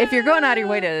 right? If you're going out of your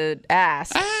way to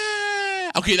ask.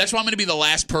 Okay, that's why I'm going to be the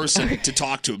last person to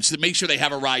talk to them, so to make sure they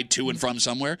have a ride to and from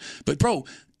somewhere. But, bro,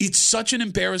 it's such an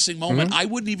embarrassing moment. I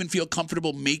wouldn't even feel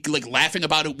comfortable laughing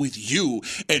about it with you,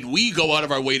 and we go out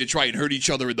of our way to try and hurt each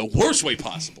other in the worst way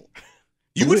possible.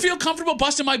 You would feel comfortable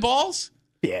busting my balls?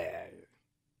 Yeah.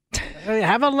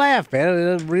 Have a laugh, man.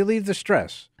 It'll relieve the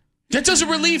stress. That doesn't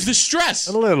relieve the stress.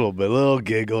 A little bit. A little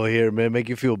giggle here, man. Make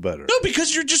you feel better. No,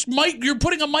 because you're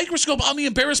putting a microscope on the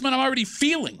embarrassment I'm already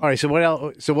feeling. All right, so what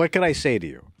else? So what can I say to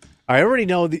you? I already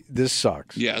know this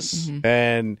sucks. Yes. Mm-hmm.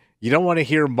 And you don't want to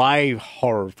hear my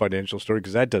horror financial story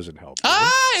because that doesn't help.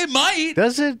 It might.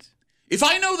 Does it? If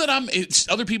I know that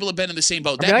other people have been in the same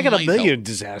boat, I got a million help.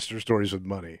 disaster stories with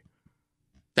money.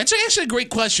 That's actually a great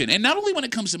question. And not only when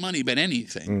it comes to money, but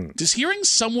anything. Does hearing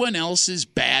someone else's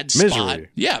bad spot...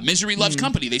 Misery loves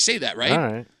company. They say that, right? All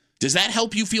right. Does that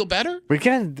help you feel better?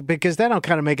 Because then I'm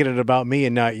kind of making it about me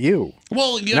and not you.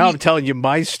 Well, I'm telling you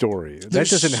my story. That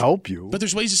doesn't help you. But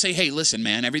there's ways to say, hey, listen,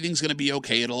 man, everything's going to be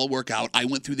okay. It'll all work out. I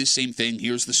went through this same thing.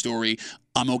 Here's the story.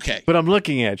 I'm okay. But I'm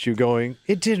looking at you going,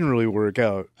 it didn't really work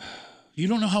out. You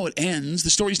don't know how it ends. The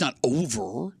story's not over.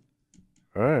 All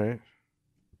right.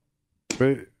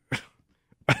 But...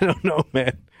 I don't know,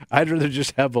 man. I'd rather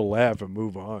just have a laugh and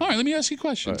move on. All right, let me ask you a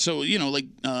question. Right. So,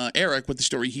 Eric, with the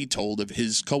story he told of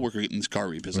his coworker getting his car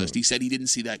repossessed, he said he didn't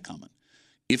see that coming.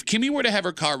 If Kimmy were to have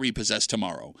her car repossessed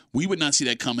tomorrow, we would not see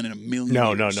that coming in a million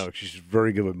years. No. She's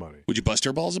very good with money. Would you bust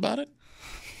her balls about it?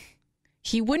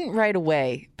 He wouldn't right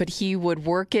away, but he would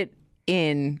work it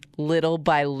in little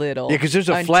by little. Yeah, because there's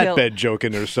a flatbed joke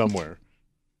in there somewhere.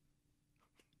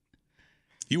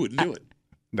 You wouldn't do it.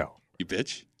 No. You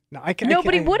bitch. No,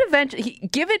 but he would eventually.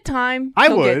 Give it time. I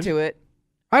would get to it.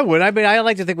 I would. I mean, I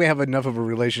like to think we have enough of a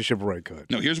relationship where I could.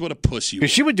 No, here's what a puss you.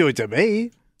 Because she would do it to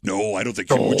me. No, I don't think.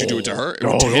 Would you do it to her?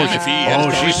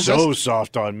 She's so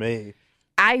soft on me.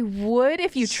 I would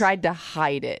if you tried to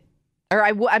hide it, or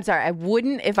I'm sorry, I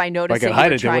wouldn't if I noticed that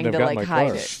you were trying to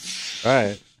hide it. All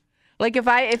right. Like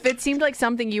if it seemed like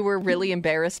something you were really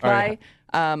embarrassed by.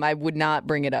 I would not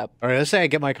bring it up. All right, let's say I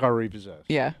get my car repossessed.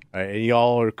 Yeah. All right, and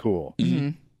y'all are cool. Mm-hmm.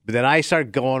 But then I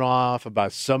start going off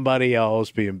about somebody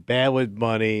else being bad with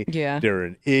money. Yeah. They're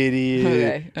an idiot.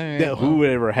 Okay. All right, Who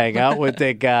would ever hang out with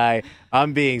that guy?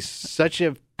 I'm being such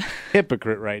a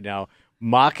hypocrite right now,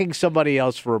 mocking somebody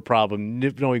else for a problem,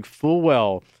 knowing full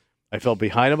well I fell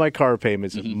behind on my car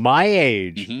payments at my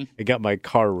age and got my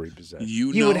car repossessed.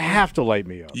 You would have to light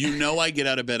me up. You know I get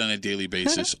out of bed on a daily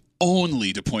basis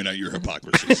only to point out your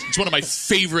hypocrisies. It's one of my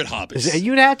favorite hobbies.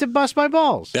 You'd have to bust my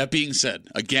balls. That being said,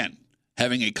 again,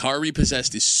 having a car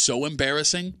repossessed is so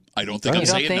embarrassing. I don't think I'm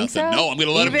saying nothing. So? No, I'm going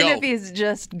to let him go. Even if he's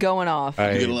just going off.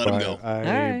 I'm going to let him go. I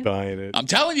ain't buying it. I'm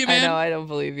telling you, man. I know, I don't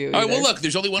believe you either. All right, well, look,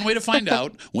 there's only one way to find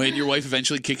out when your wife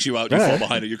eventually kicks you out and you fall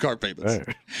behind on your car payments.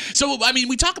 So, I mean,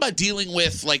 we talk about dealing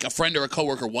with, like, a friend or a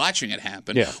coworker watching it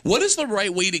happen. Yeah. What is the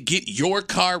right way to get your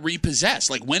car repossessed?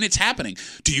 Like, when it's happening,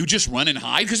 do you just run and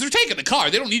hide? Because they're taking the car.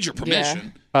 They don't need your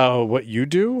permission. Oh, what you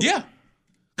do? Yeah.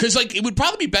 Because, like, it would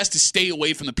probably be best to stay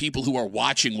away from the people who are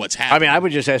watching what's happening. I mean, I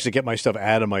would just ask to get my stuff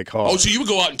out of my car. Oh, so you would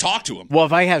go out and talk to them? Well,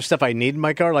 if I have stuff I need in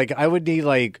my car, like I would need,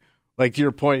 like to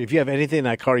your point, if you have anything in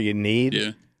that car you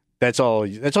need, that's all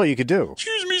you could do.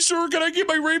 Excuse me, sir, can I get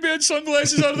my Ray-Ban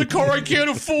sunglasses out of the car I can't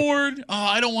afford?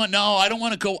 I don't want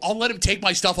to go. I'll let him take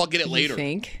my stuff. I'll get it later. You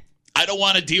think? I don't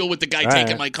want to deal with the guy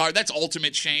taking my car. That's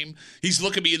ultimate shame. He's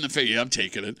looking me in the face. Yeah, I'm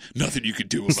taking it. Nothing you can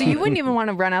do about it. So you wouldn't even want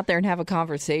to run out there and have a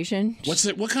conversation?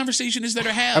 What conversation is there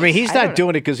to have? I mean, he's not doing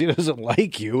it because he doesn't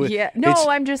like you. Yeah. No,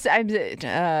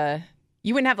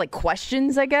 you wouldn't have, like,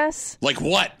 questions, I guess? Like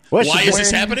what? Why is this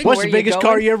happening? What's the biggest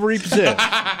car you ever repossessed?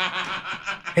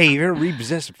 Hey, you ever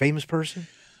repossessed a famous person?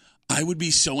 I would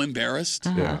be so embarrassed.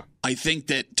 Yeah. I think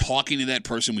that talking to that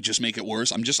person would just make it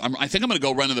worse. I think I'm going to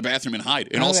go run to the bathroom and hide.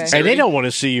 In all sincerity. And they don't want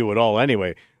to see you at all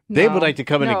anyway. They would like to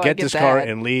come in and get this car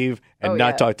and leave and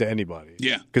not talk to anybody.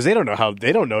 Yeah. Because they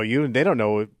don't know you and they don't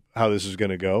know how this is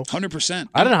going to go. 100%.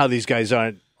 I don't know how these guys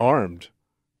aren't armed.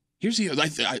 Here's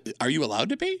are you allowed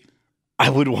to be? I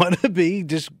would want to be,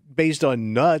 just based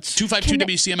on nuts.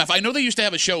 252 WCMF. I know they used to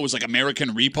have a show. It was like American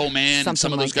Repo Man. And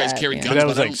some of those guys carried guns. But that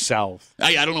was like South.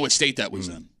 I don't know what state that was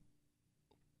in.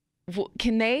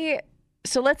 Can they?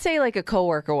 So let's say like a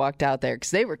coworker walked out there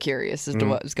because they were curious as to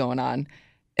what was going on.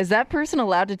 Is that person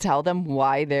allowed to tell them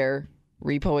why they're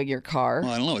repoing your car?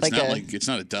 Well, I don't know. It's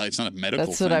not a medical.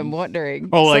 That's what I'm wondering.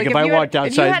 Oh, so like if I walked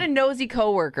outside, if you had a nosy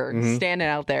coworker standing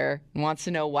out there and wants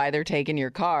to know why they're taking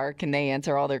your car, can they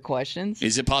answer all their questions?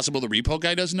 Is it possible the repo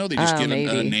guy doesn't know? They just give him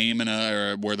a name and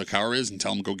or where the car is and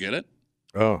tell him go get it.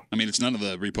 Oh, I mean, it's none of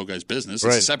the repo guy's business.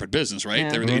 It's a separate business, right?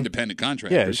 Yeah. They're the independent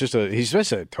contractors. Yeah, he's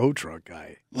just a tow truck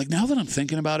guy. Like, now that I'm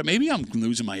thinking about it, maybe I'm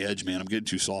losing my edge, man. I'm getting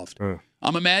too soft.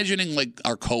 I'm imagining, like,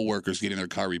 our coworkers getting their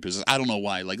car repossessed. I don't know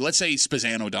why. Like, let's say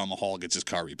Spazzano down the hall gets his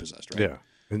car repossessed, right? Yeah.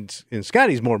 And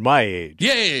Scotty's more my age.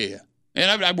 Yeah.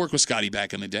 And I worked with Scotty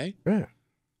back in the day. Yeah.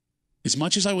 As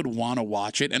much as I would want to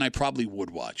watch it, and I probably would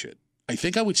watch it, I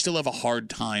think I would still have a hard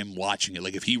time watching it.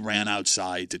 Like, if he ran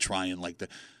outside to try and, like,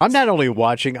 I'm not only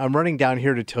watching, I'm running down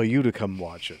here to tell you to come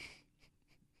watch it.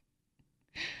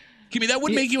 Kimmy, that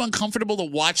would make you uncomfortable to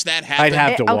watch that happen? I'd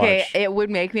have to watch. Okay, it would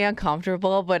make me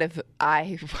uncomfortable, but if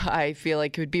I feel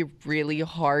like it would be really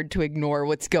hard to ignore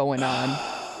what's going on.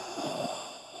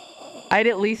 I'd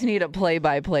at least need a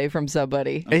play-by-play from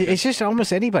somebody. Okay. It's just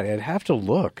almost anybody. I'd have to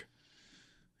look.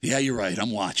 Yeah, you're right.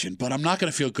 I'm watching, but I'm not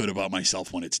going to feel good about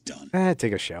myself when it's done.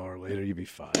 Take a shower later. You'll be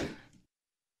fine.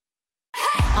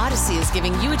 Odyssey is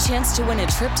giving you a chance to win a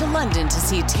trip to London to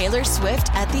see Taylor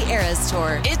Swift at the Eras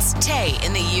Tour. It's Tay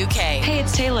in the UK. Hey,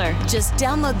 it's Taylor. Just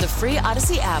download the free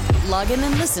Odyssey app, log in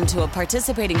and listen to a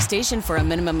participating station for a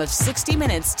minimum of 60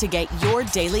 minutes to get your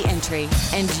daily entry.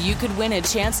 And you could win a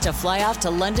chance to fly off to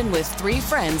London with 3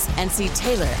 friends and see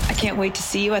Taylor. I can't wait to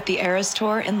see you at the Eras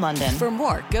Tour in London. For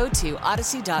more, go to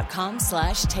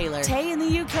odyssey.com/Taylor. Tay in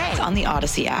the UK. It's on the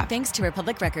Odyssey app. Thanks to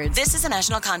Republic Records. This is a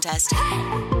national contest.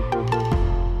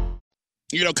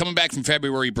 You know, coming back from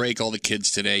February break, all the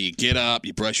kids today, you get up,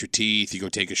 you brush your teeth, you go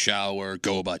take a shower,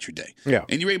 go about your day. Yeah.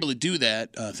 And you're able to do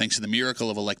that thanks to the miracle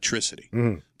of electricity.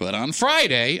 But on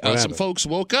Friday, some folks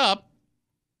woke up,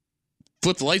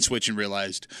 flipped the light switch, and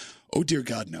realized, oh, dear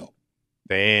God, no.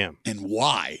 Damn. And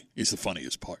why is the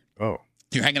funniest part. Oh.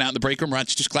 You're hanging out in the break room,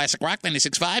 Rochester's Classic Rock,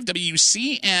 96.5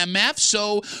 WCMF.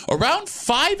 So around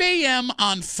 5 a.m.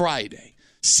 on Friday,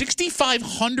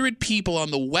 6,500 people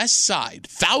on the west side,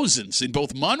 thousands in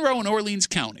both Monroe and Orleans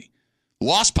County,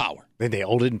 lost power. And they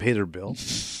all didn't pay their bill?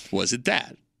 Was it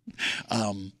that?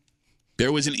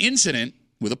 There was an incident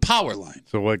with a power line.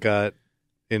 So what got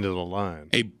into the line?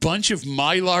 A bunch of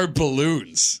Mylar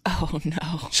balloons. Oh,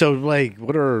 no. So, like,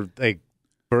 what are, like,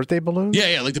 birthday balloons?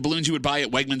 Yeah, like the balloons you would buy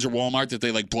at Wegmans or Walmart that they,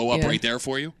 like, blow up right there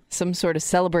for you. Some sort of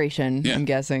celebration, I'm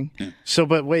guessing. Yeah. So,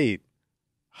 but wait,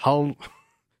 how...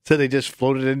 So they just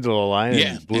floated into the line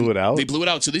and blew it out? They blew it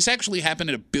out. So this actually happened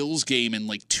at a Bills game in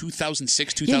like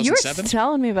 2006, Yeah, 2007. you were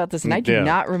telling me about this, and I do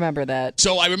not remember that.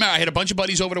 So I remember I had a bunch of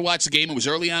buddies over to watch the game. It was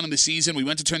early on in the season. We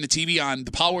went to turn the TV on.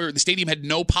 The stadium had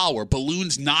no power.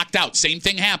 Balloons knocked out. Same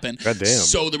thing happened. Goddamn.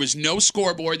 So there was no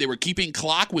scoreboard. They were keeping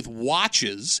clock with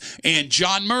watches. And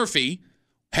John Murphy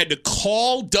had to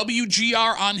call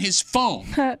WGR on his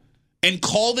phone. And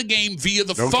call the game via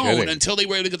the phone until they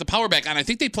were able to get the power back. And I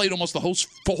think they played almost the whole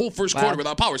first quarter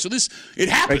without power. So it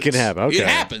happens. It can happen. Okay. It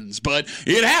happens, but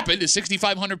it happened to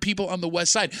 6,500 people on the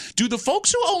west side. Do the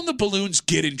folks who own the balloons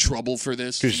get in trouble for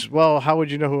this? Well, how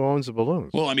would you know who owns the balloons?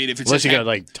 Well, I mean, if it's unless you got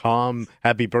like Tom,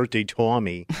 happy birthday,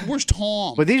 Tommy. Where's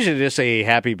Tom? But these should just say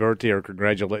happy birthday or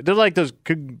congratulations. They're like those.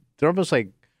 They're almost like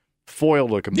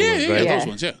foil-looking balloons, right? Yeah, those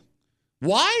ones, yeah.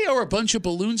 Why are a bunch of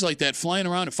balloons like that flying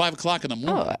around at 5 o'clock in the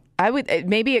morning?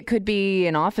 Maybe it could be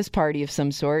an office party of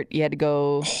some sort. You had to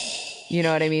go, you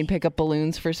know what I mean, pick up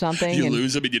balloons for something. You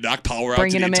lose them and you knock power out.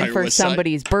 Bringing to the them in for west side.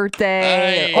 somebody's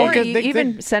birthday, or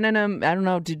even sending them. I don't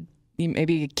know,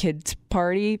 maybe a kid's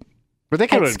party. But they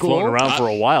could have been floating around for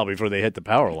a while before they hit the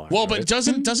power line. Well, but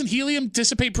doesn't helium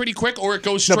dissipate pretty quick, or it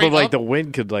goes straight no, but like up? the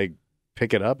wind could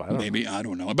pick it up. I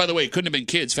don't know. And by the way, it couldn't have been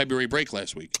kids. February break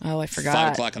last week. Oh, I forgot.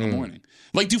 5 o'clock in the morning.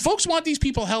 Like, do folks want these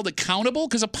people held accountable?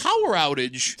 Because a power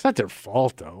outage. It's not their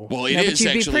fault, though. Well, it but is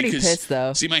you'd actually. be pretty pissed,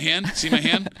 though. See my hand?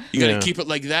 You got to keep it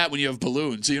like that when you have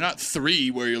balloons. So you're not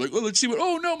 3 where you're like, let's see what.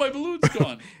 Oh no, my balloon's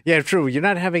gone. Yeah, true. You're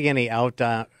not having any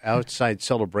outside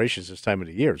celebrations this time of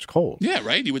the year. It's cold. Yeah,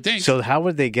 right. You would think. So how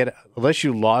would they get unless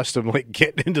you lost them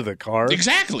getting into the car?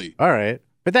 Exactly. All right,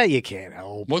 but that you can't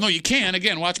help. Well, no, you can.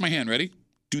 Again, watch my hand. Ready?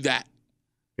 Do that.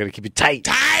 You got to keep it tight.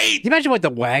 Tight. Can you imagine what the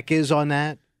whack is on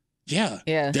that? Yeah.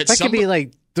 That could be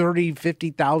like $30,000,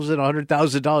 $50,000,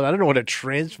 $100,000. I don't know what a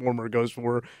transformer goes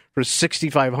for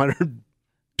 6,500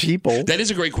 people. That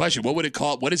is a great question. What would it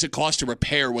cost? What does it cost to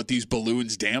repair what these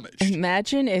balloons damaged?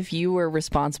 Imagine if you were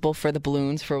responsible for the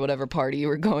balloons for whatever party you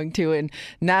were going to, and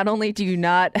not only do you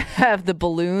not have the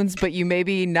balloons, but you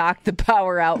maybe knock the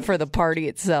power out for the party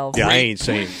itself. Yeah, I ain't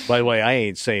saying. By the way, I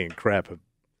ain't saying crap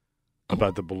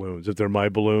about the balloons. If they're my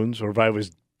balloons, or if I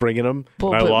was bringing them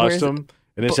and I lost them.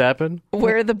 And this happened?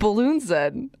 Where are the balloons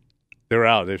then? They're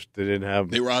out. They didn't have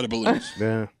them. They were out of balloons.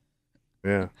 Yeah.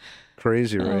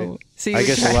 Crazy, right? So I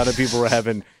guess a lot of people were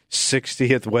having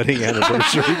 60th wedding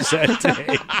anniversaries that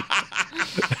day.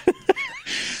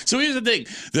 So here's the thing.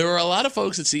 There are a lot of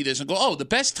folks that see this and go, oh, the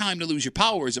best time to lose your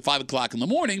power is at 5 o'clock in the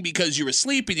morning because you're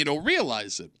asleep and you don't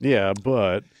realize it. Yeah,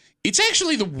 but... It's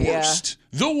actually the worst.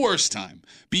 Yeah. The worst time.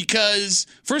 Because,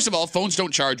 first of all, phones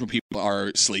don't charge when people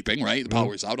are sleeping, right? The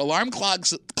power's out. Alarm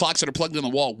clocks that are plugged in the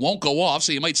wall won't go off,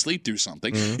 so you might sleep through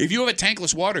something. If you have a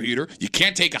tankless water heater, you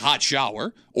can't take a hot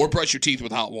shower or brush your teeth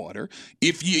with hot water.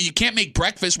 If you can't make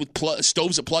breakfast with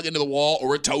stoves that plug into the wall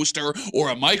or a toaster or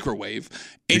a microwave.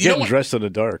 And you're getting dressed in the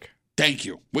dark. Thank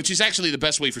you. Which is actually the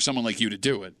best way for someone like you to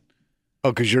do it.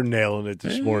 Oh, because you're nailing it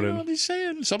this morning. I'm just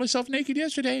saying. Saw myself naked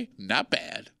yesterday. Not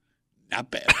bad. Not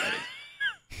bad,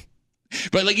 buddy.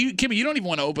 But like Kimmy, you don't even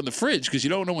want to open the fridge because you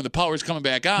don't know when the power's coming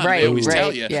back on. Right, they always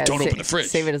tell you, don't open the fridge.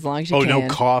 Save it as long as you can. can. Oh, no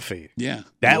coffee. Yeah.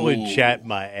 That would chat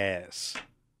my ass.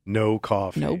 No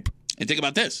coffee. Nope. And think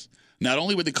about this. Not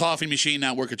only would the coffee machine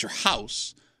not work at your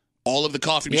house, all of the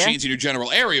coffee machines in your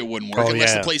general area wouldn't work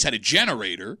unless the place had a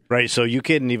generator. Right, so you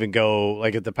couldn't even go,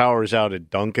 like if the power is out at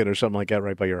Dunkin' or something like that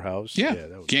right by your house. Yeah,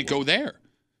 can't go there.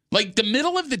 Like, the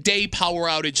middle of the day power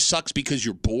outage sucks because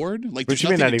you're bored. Like, but you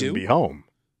may not even be home.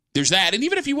 There's that. And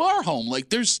even if you are home, like,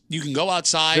 you can go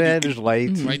outside. Yeah, there's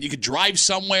lights. Right? You could drive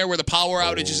somewhere where the power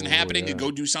outage isn't happening and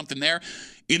go do something there.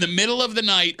 In the middle of the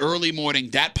night, early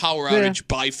morning, that power outage,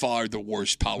 by far the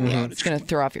worst power outage. It's going to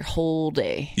throw off your whole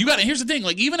day. Here's the thing.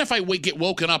 Like, even if I get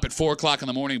woken up at 4 o'clock in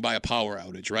the morning by a power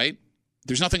outage, right?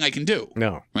 There's nothing I can do.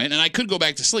 No. Right? And I could go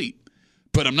back to sleep.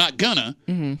 But I'm not gonna,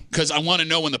 because I want to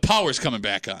know when the power's coming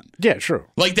back on. Yeah, true.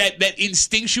 Like that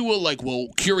instinctual,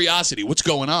 curiosity, what's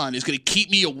going on, is going to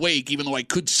keep me awake, even though I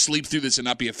could sleep through this and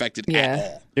not be affected at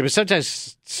all. Yeah, but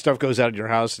sometimes stuff goes out in your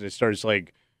house and it starts,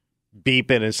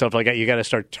 beeping and stuff like that. You got to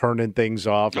start turning things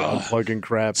off, unplugging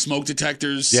crap. Smoke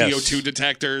detectors, CO2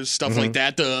 detectors, stuff like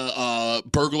that. The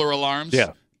burglar alarms.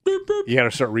 Yeah. Boop, boop. You got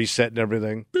to start resetting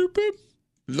everything. Boop, boop.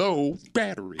 Low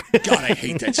battery. God, I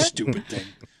hate that stupid thing.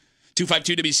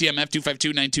 252-WCMF,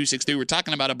 252-9263. We're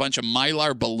talking about a bunch of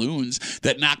Mylar balloons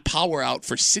that knock power out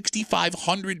for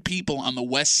 6,500 people on the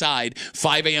west side,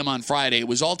 5 a.m. on Friday. It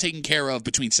was all taken care of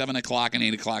between 7 o'clock and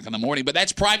 8 o'clock in the morning. But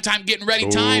that's prime time getting ready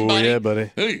time, buddy. Yeah,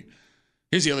 buddy. Hey,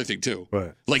 here's the other thing, too.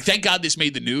 What? Thank God this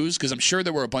made the news, because I'm sure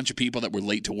there were a bunch of people that were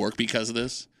late to work because of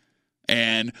this.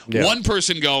 And one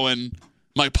person going,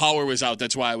 My power was out.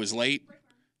 That's why I was late.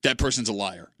 That person's a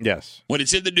liar. Yes. When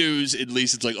it's in the news, at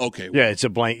least it's like, okay. Yeah, it's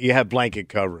a you have blanket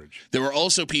coverage. There were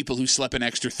also people who slept an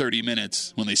extra 30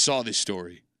 minutes when they saw this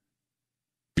story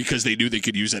because they knew they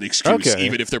could use that excuse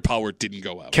even if their power didn't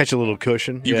go out. Catch a little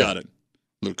cushion. You got it.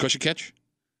 Little cushion catch?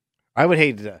 I would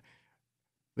hate to.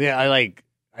 Yeah,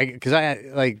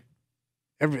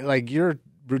 your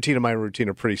routine and my routine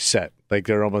are pretty set. Like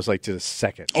they're almost like to the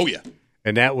second. Oh, yeah.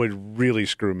 And that would really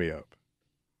screw me up.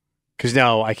 Because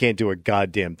now I can't do a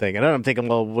goddamn thing. And then I'm thinking,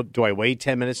 well, do I wait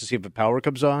 10 minutes to see if the power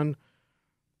comes on?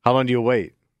 How long do you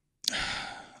wait?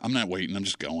 I'm not waiting. I'm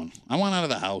just going. I want out of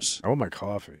the house. I want my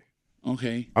coffee.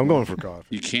 Okay. I'm going for coffee.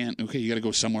 You can't. Okay, you got to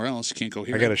go somewhere else. You can't go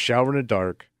here. I got to shower in the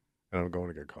dark, and I'm going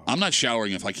to get coffee. I'm not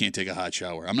showering if I can't take a hot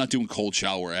shower. I'm not doing cold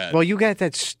shower at. Well, you got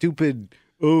that stupid...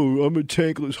 Oh, I'm a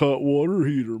tankless hot water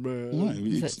heater, man.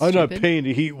 I'm not paying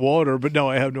to heat water, but no,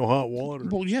 I have no hot water.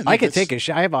 Well, yeah, I could take a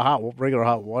shower. I have a regular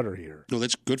hot water heater. Well,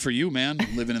 that's good for you, man.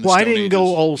 Living in the Well, I Stone didn't Ages.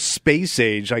 go all space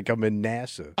age like I'm in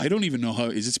NASA. I don't even know how.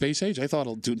 Is it space age? I thought.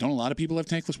 Don't a lot of people have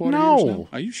tankless water No. heaters now?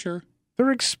 Are you sure?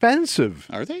 They're expensive.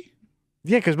 Are they?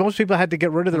 Yeah, because most people had to get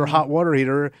rid of their hot water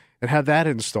heater and have that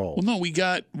installed. Well, no, we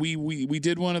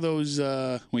did one of those.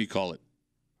 What do you call it?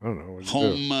 I don't know.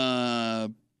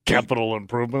 Home. Capital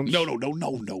improvements? No.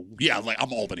 Yeah, like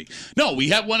I'm Albany. No, we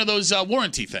had one of those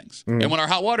warranty things. And when our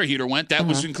hot water heater went, that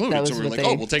was included. That was so we were what like,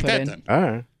 they we'll take put that in. then. All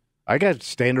right. I got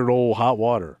standard old hot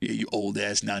water. Yeah, you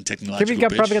old-ass, non-technological You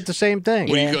bitch. probably got the same thing.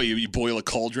 Where do you go? You boil a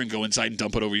cauldron, go inside and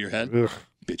dump it over your head? Ugh.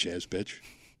 Bitch-ass bitch.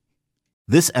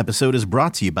 This episode is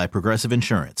brought to you by Progressive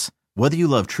Insurance. Whether you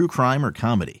love true crime or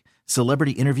comedy,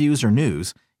 celebrity interviews or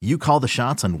news, you call the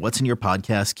shots on what's in your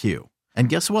podcast queue. And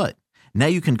guess what? Now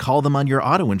you can call them on your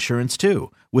auto insurance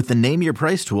too with the Name Your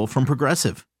Price tool from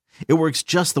Progressive. It works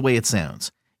just the way it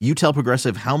sounds. You tell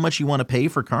Progressive how much you want to pay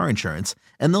for car insurance,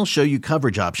 and they'll show you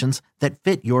coverage options that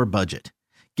fit your budget.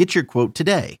 Get your quote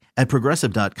today at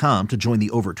Progressive.com to join the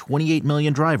over 28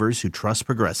 million drivers who trust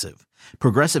Progressive.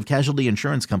 Progressive Casualty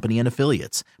Insurance Company and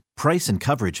Affiliates. Price and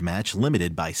coverage match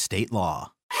limited by state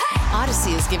law.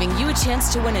 Odyssey is giving you a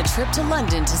chance to win a trip to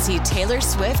London to see Taylor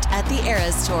Swift at the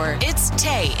Eras Tour. It's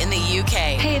Tay in the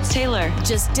UK. Hey, it's Taylor.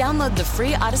 Just download the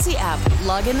free Odyssey app,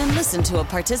 log in and listen to a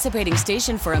participating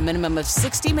station for a minimum of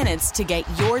 60 minutes to get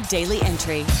your daily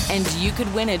entry. And you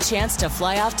could win a chance to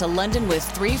fly off to London with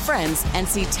 3 friends and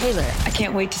see Taylor. I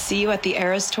can't wait to see you at the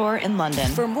Eras Tour in London.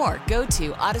 For more, go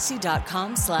to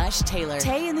odyssey.com/Taylor.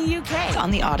 Tay in the UK. It's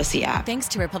on the Odyssey app. Thanks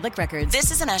to Republic Records.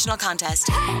 This is a national contest.